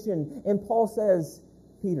confrontation. And Paul says,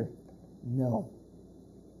 Peter, no.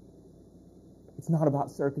 It's not about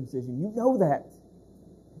circumcision. You know that.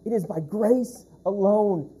 It is by grace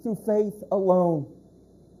alone, through faith alone.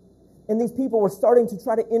 And these people were starting to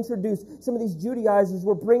try to introduce, some of these Judaizers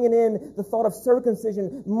were bringing in the thought of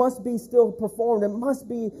circumcision must be still performed and must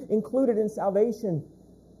be included in salvation.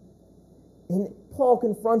 And Paul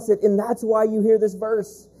confronts it, and that's why you hear this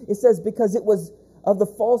verse. It says, because it was of the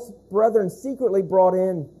false brethren secretly brought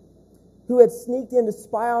in, who had sneaked in to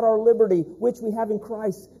spy out our liberty, which we have in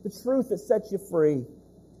Christ, the truth that sets you free.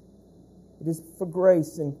 It is for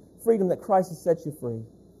grace and freedom that Christ has set you free.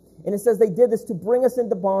 And it says they did this to bring us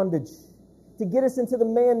into bondage, to get us into the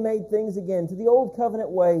man-made things again, to the old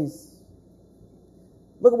covenant ways.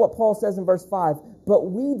 Look at what Paul says in verse 5.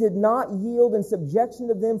 But we did not yield in subjection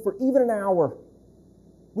to them for even an hour.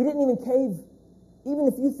 We didn't even cave. Even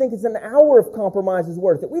if you think it's an hour of compromise is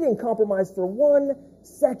worth it, we didn't compromise for 1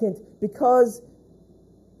 second because,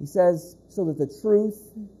 he says, so that the truth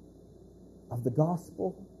of the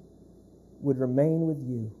gospel would remain with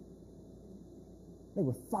you. They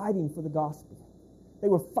were fighting for the gospel. They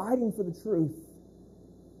were fighting for the truth.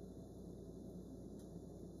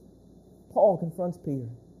 Paul confronts Peter.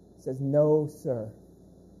 He says, no, sir.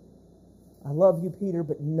 I love you, Peter,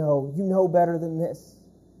 but no, you know better than this.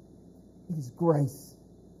 It is grace.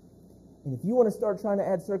 And if you want to start trying to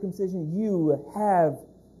add circumcision, you have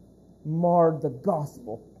marred the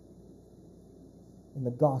gospel. And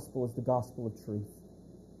the gospel is the gospel of truth.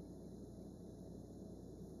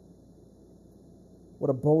 What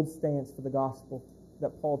a bold stance for the gospel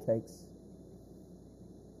that Paul takes.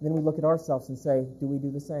 Then we look at ourselves and say, do we do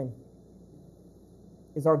the same?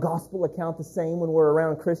 Is our gospel account the same when we're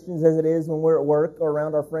around Christians as it is when we're at work or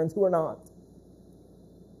around our friends who are not?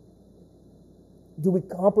 Do we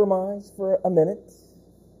compromise for a minute?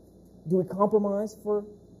 Do we compromise for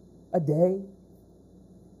a day?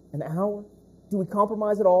 An hour? Do we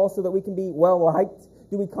compromise at all so that we can be well-liked?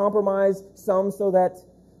 Do we compromise some so that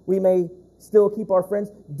we may still keep our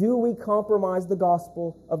friends? Do we compromise the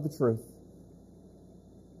gospel of the truth?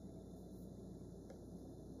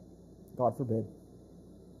 God forbid.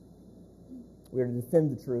 We are to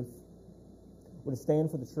defend the truth. We're to stand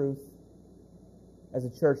for the truth. As a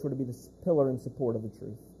church, we're to be the pillar and support of the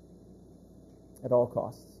truth at all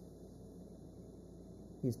costs.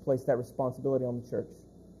 He's placed that responsibility on the church.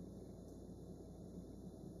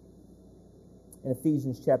 In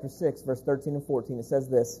Ephesians chapter 6, verse 13 and 14, it says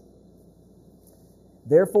this,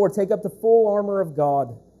 therefore, take up the full armor of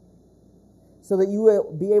God, so that you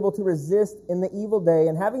will be able to resist in the evil day,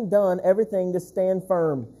 and having done everything, to stand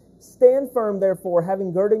firm. Stand firm, therefore,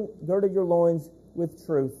 having girded your loins with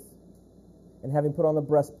truth, and having put on the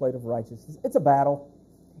breastplate of righteousness. It's a battle.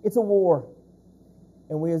 It's a war.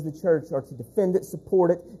 And we as the church are to defend it,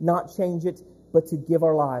 support it, not change it, but to give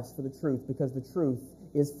our lives for the truth, because the truth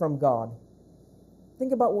is from God.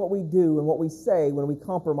 Think about what we do and what we say when we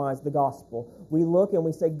compromise the gospel. We look and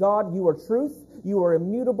we say, God, you are truth. You are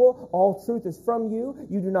immutable. All truth is from you.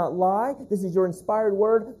 You do not lie. This is your inspired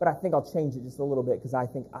word, but I think I'll change it just a little bit because I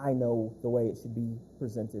think I know the way it should be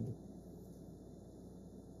presented.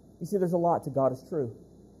 You see, there's a lot to God is true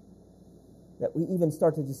that we even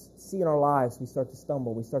start to just see in our lives. We start to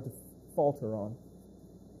stumble. We start to falter on.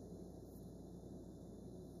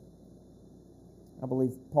 I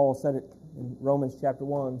believe Paul said it in Romans chapter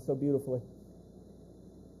 1 so beautifully.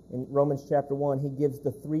 In Romans chapter 1, he gives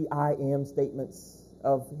the 3 I am statements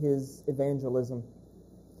of his evangelism.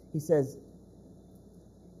 He says,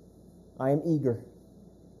 I am eager,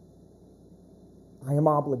 I am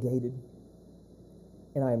obligated,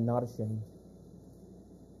 and I am not ashamed.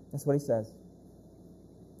 That's what he says.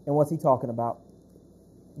 And what's he talking about?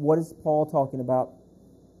 What is Paul talking about?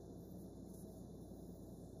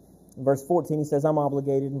 In verse 14, he says, I'm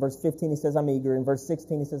obligated. In verse 15, he says, I'm eager. In verse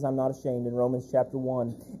 16, he says, I'm not ashamed in Romans chapter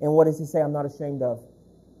 1. And what does he say I'm not ashamed of?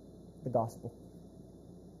 The gospel.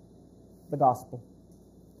 The gospel.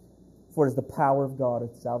 For it is the power of God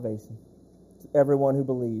of salvation to everyone who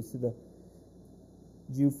believes, to the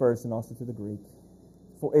Jew first and also to the Greek.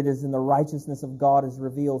 For it is in the righteousness of God is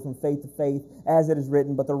revealed from faith to faith, as it is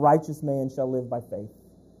written, but the righteous man shall live by faith.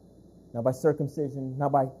 Not by circumcision,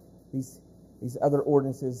 not by these other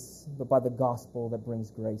ordinances, but by the gospel that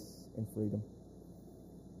brings grace and freedom.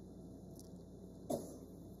 Do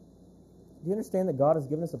you understand that God has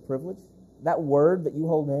given us a privilege? That word that you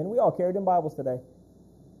hold in, we all carried in Bibles today.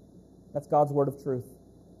 That's God's word of truth.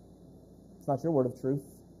 It's not your word of truth.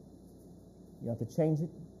 You have to change it,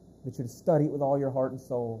 but you're to study it with all your heart and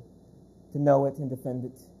soul, to know it and defend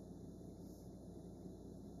it.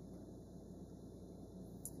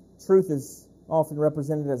 Truth is often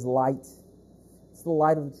represented as light. It's the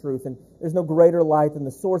light of the truth, and there's no greater light than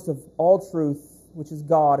the source of all truth, which is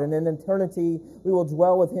God. And in eternity, we will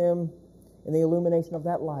dwell with Him in the illumination of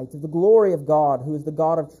that light, of the glory of God, who is the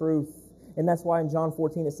God of truth. And that's why in John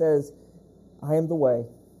 14 it says, I am the way,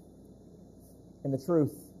 and the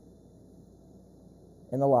truth,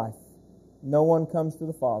 and the life. No one comes to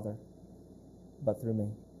the Father but through me.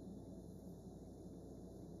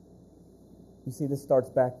 You see, this starts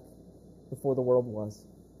back before the world was.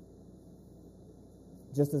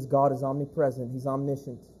 Just as God is omnipresent, He's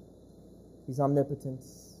omniscient, He's omnipotent,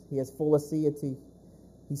 He has full aseity,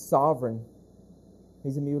 He's sovereign,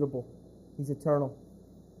 He's immutable, He's eternal.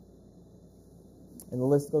 And the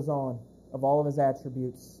list goes on of all of His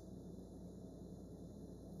attributes.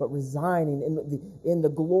 but resigning in the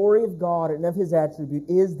glory of God and of His attribute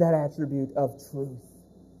is that attribute of truth.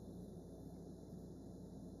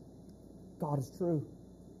 God is true.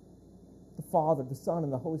 The Father, the Son,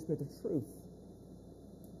 and the Holy Spirit are truth.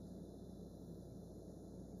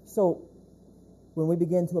 So, when we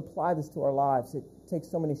begin to apply this to our lives, it takes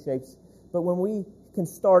so many shapes. But when we can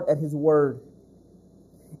start at His Word,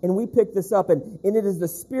 and we pick this up, and it is the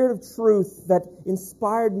Spirit of truth that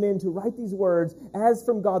inspired men to write these words as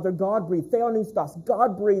from God. They're God-breathed. Theopneustos,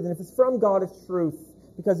 God-breathed. And if it's from God, it's truth,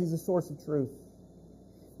 because He's the source of truth.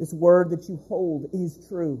 This Word that you hold is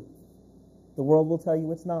true. The world will tell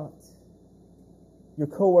you it's not. Your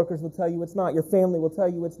coworkers will tell you it's not. Your family will tell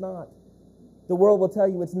you it's not. The world will tell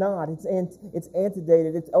you it's not. It's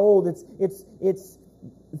antedated. It's old. It's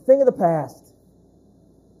a thing of the past.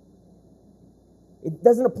 It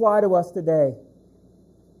doesn't apply to us today,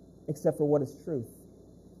 except for what is truth.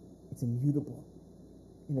 It's immutable,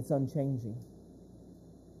 and it's unchanging.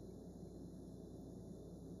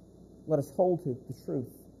 Let us hold to the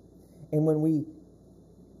truth. And when we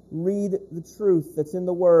read the truth that's in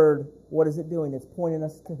the Word, what is it doing? It's pointing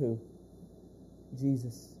us to who?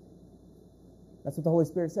 Jesus. That's what the Holy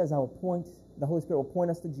Spirit says. The Holy Spirit will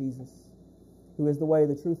point us to Jesus, who is the way,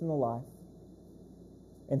 the truth, and the life.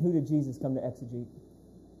 And who did Jesus come to exegete?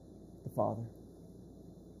 The Father.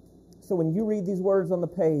 So when you read these words on the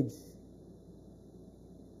page,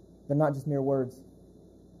 they're not just mere words.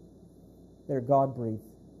 They're God-breathed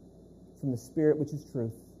from the Spirit, which is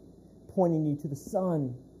truth, pointing you to the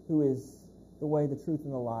Son, who is the way, the truth,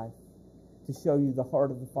 and the life, to show you the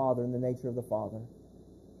heart of the Father and the nature of the Father,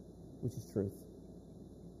 which is truth.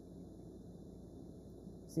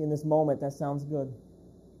 See, in this moment, that sounds good.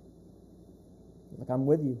 Like, I'm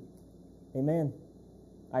with you. Amen.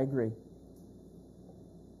 I agree.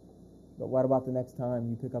 But what about the next time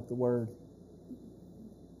you pick up the Word?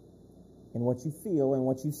 And what you feel and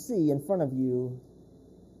what you see in front of you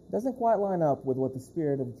doesn't quite line up with what the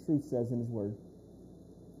Spirit of truth says in His Word.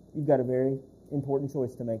 You've got a very important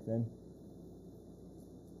choice to make then.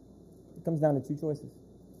 It comes down to two choices.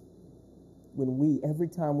 Every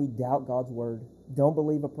time we doubt God's Word, don't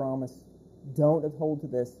believe a promise, don't hold to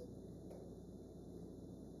this,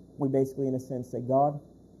 we basically, in a sense, say, God,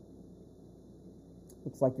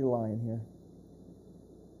 looks like you're lying here.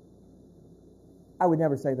 I would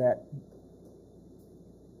never say that.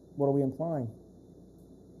 What are we implying?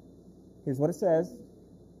 Here's what it says.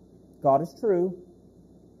 God is true,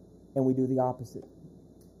 and we do the opposite.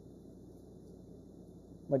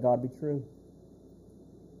 Let God be true.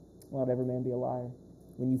 Let every man be a liar.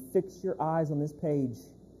 When you fix your eyes on this page,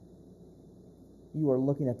 you are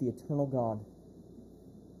looking at the eternal God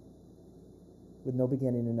with no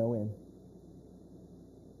beginning and no end.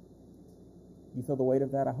 You feel the weight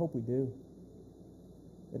of that? I hope we do.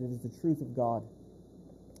 That it is the truth of God.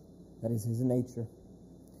 That is His nature.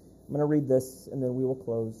 I'm going to read this and then we will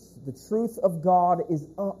close. The truth of God is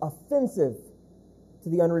offensive to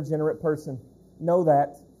the unregenerate person. Know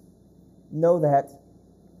that. Know that.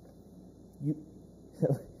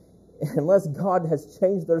 Unless God has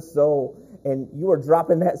changed their soul and you are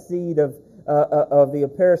dropping that seed of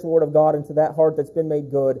the perishable Word of God into that heart that's been made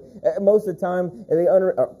good, most of the time,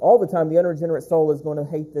 all the time, the unregenerate soul is going to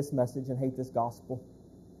hate this message and hate this gospel.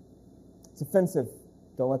 It's offensive.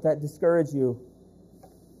 Don't let that discourage you.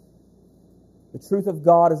 The truth of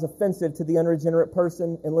God is offensive to the unregenerate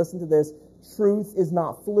person. And listen to this. Truth is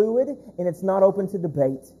not fluid and it's not open to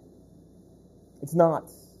debate. It's not.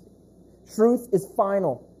 Truth is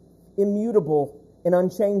final, immutable, and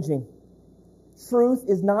unchanging. Truth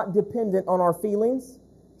is not dependent on our feelings.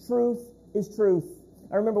 Truth is truth.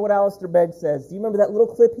 I remember what Alistair Begg says. Do you remember that little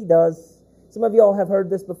clip he does? Some of you all have heard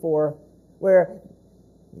this before, where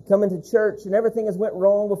you come into church and everything has went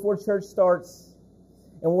wrong before church starts.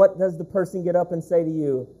 And what does the person get up and say to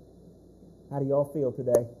you? How do you all feel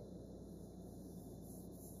today?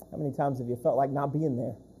 How many times have you felt like not being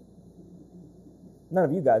there? None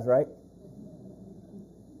of you guys, right?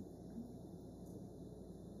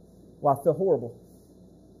 Well, I feel horrible.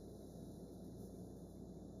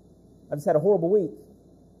 I just had a horrible week.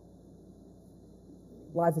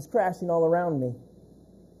 Life is crashing all around me.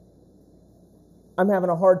 I'm having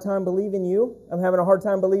a hard time believing you. I'm having a hard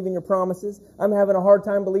time believing your promises. I'm having a hard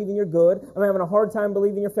time believing you're good. I'm having a hard time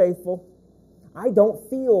believing you're faithful. I don't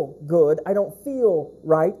feel good. I don't feel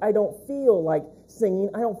right. I don't feel like singing.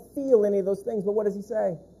 I don't feel any of those things. But what does he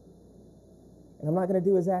say? And I'm not going to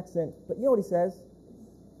do his accent. But you know what he says?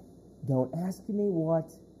 Don't ask me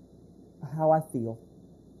how I feel.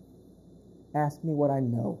 Ask me what I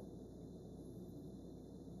know.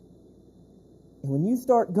 And when you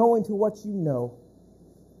start going to what you know,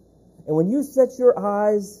 And when you set your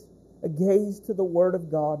eyes agaze to the Word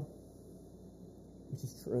of God, which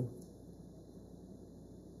is true,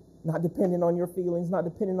 not dependent on your feelings, not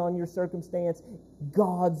dependent on your circumstance,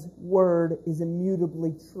 God's Word is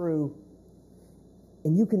immutably true.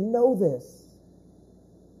 And you can know this.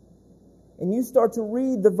 And you start to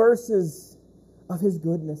read the verses of His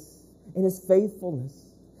goodness and His faithfulness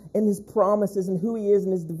and His promises and who He is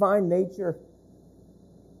and His divine nature.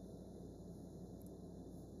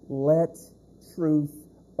 Let truth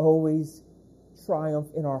always triumph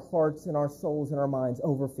in our hearts and our souls and our minds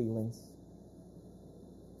over feelings.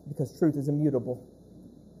 Because truth is immutable.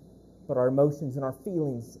 But our emotions and our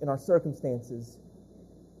feelings and our circumstances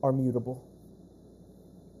are mutable.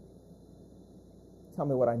 Tell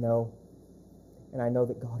me what I know. And I know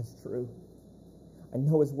that God is true. I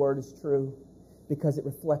know His Word is true because it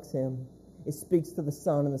reflects Him. It speaks to the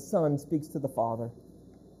Son, and the Son speaks to the Father.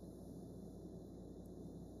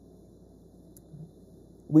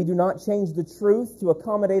 We do not change the truth to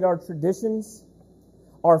accommodate our traditions,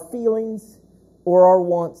 our feelings, or our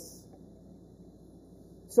wants.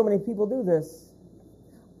 So many people do this.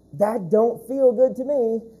 That don't feel good to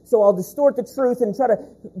me, so I'll distort the truth and try to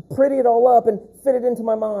pretty it all up and fit it into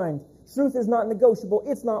my mind. Truth is not negotiable.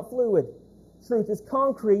 It's not fluid. Truth is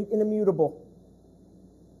concrete and immutable.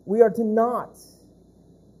 We are to not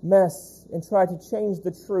mess and try to change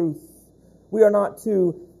the truth. We are not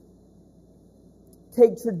to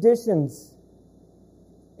take traditions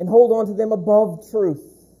and hold on to them above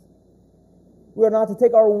truth. We are not to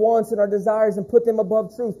take our wants and our desires and put them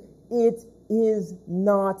above truth. It is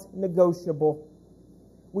not negotiable.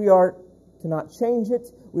 We are to not change it.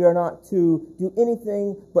 We are not to do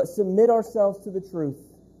anything but submit ourselves to the truth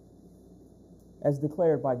as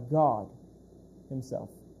declared by God Himself,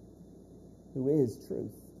 who is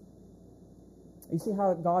truth. You see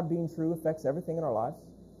how God being true affects everything in our lives?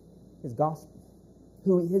 His gospel,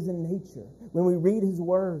 who He is in nature. When we read His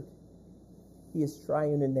Word, He is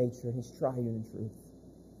triune in nature and He's triune in truth.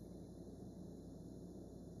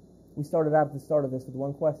 We started out at the start of this with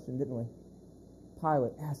one question, didn't we?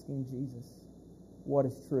 Pilate asking Jesus, what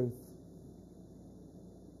is truth?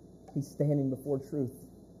 He's standing before truth.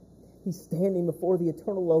 He's standing before the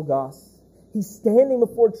eternal Logos. He's standing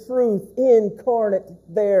before truth incarnate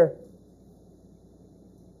there.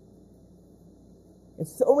 And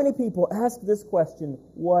so many people ask this question,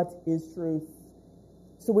 what is truth?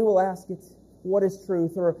 So we will ask it, what is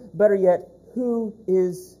truth? Or better yet, who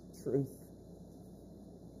is truth?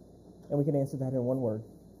 And we can answer that in one word.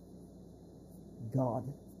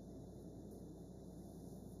 God.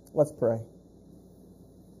 Let's pray.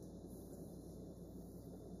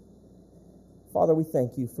 Father, we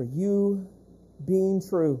thank You for You being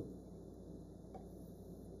true.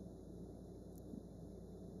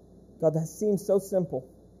 God, that seems so simple.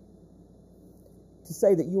 To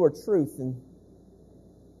say that You are truth and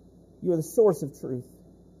You are the source of truth.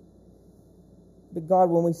 But God,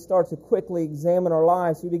 when we start to quickly examine our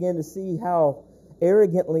lives, we begin to see how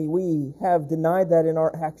arrogantly we have denied that in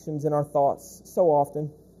our actions and our thoughts so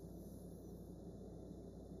often.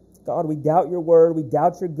 God, we doubt Your Word. We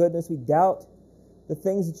doubt Your goodness. We doubt the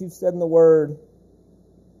things that You've said in the Word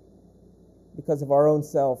because of our own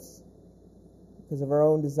selves, because of our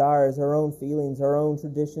own desires, our own feelings, our own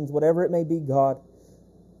traditions, whatever it may be, God.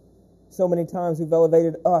 So many times we've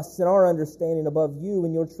elevated us and our understanding above You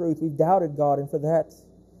and Your truth. We've doubted, God, and for that,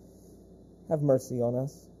 have mercy on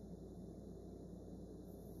us.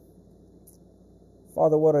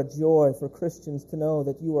 Father, what a joy for Christians to know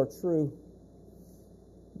that You are true,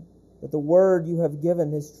 that the Word You have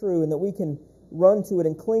given is true, and that we can run to it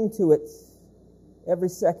and cling to it every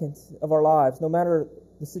second of our lives, no matter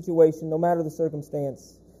the situation, no matter the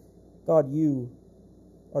circumstance. God, You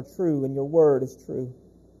are true, and Your Word is true.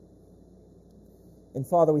 And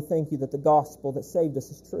Father, we thank You that the gospel that saved us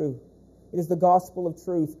is true. It is the gospel of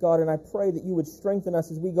truth, God, and I pray that You would strengthen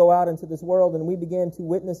us as we go out into this world and we begin to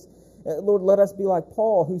witness. Lord, let us be like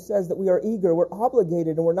Paul, who says that we are eager, we're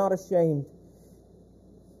obligated, and we're not ashamed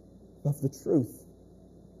of the truth.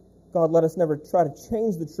 God, let us never try to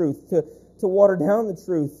change the truth, to water down the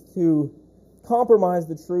truth, to compromise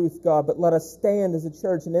the truth, God, but let us stand as a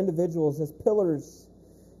church and individuals as pillars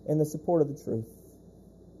in the support of the truth.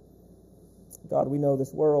 God, we know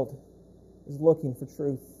this world is looking for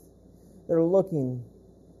truth. They're looking,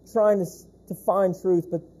 trying to find truth,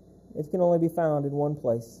 but it can only be found in one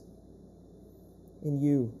place. In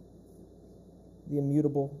You, the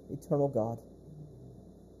immutable, eternal God.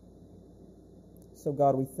 So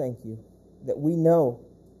God, we thank You that we know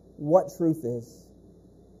what truth is,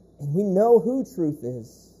 and we know who truth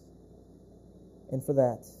is. And for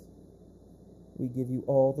that, We give you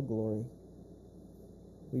all the glory.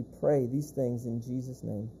 We pray these things in Jesus'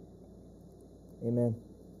 name. Amen.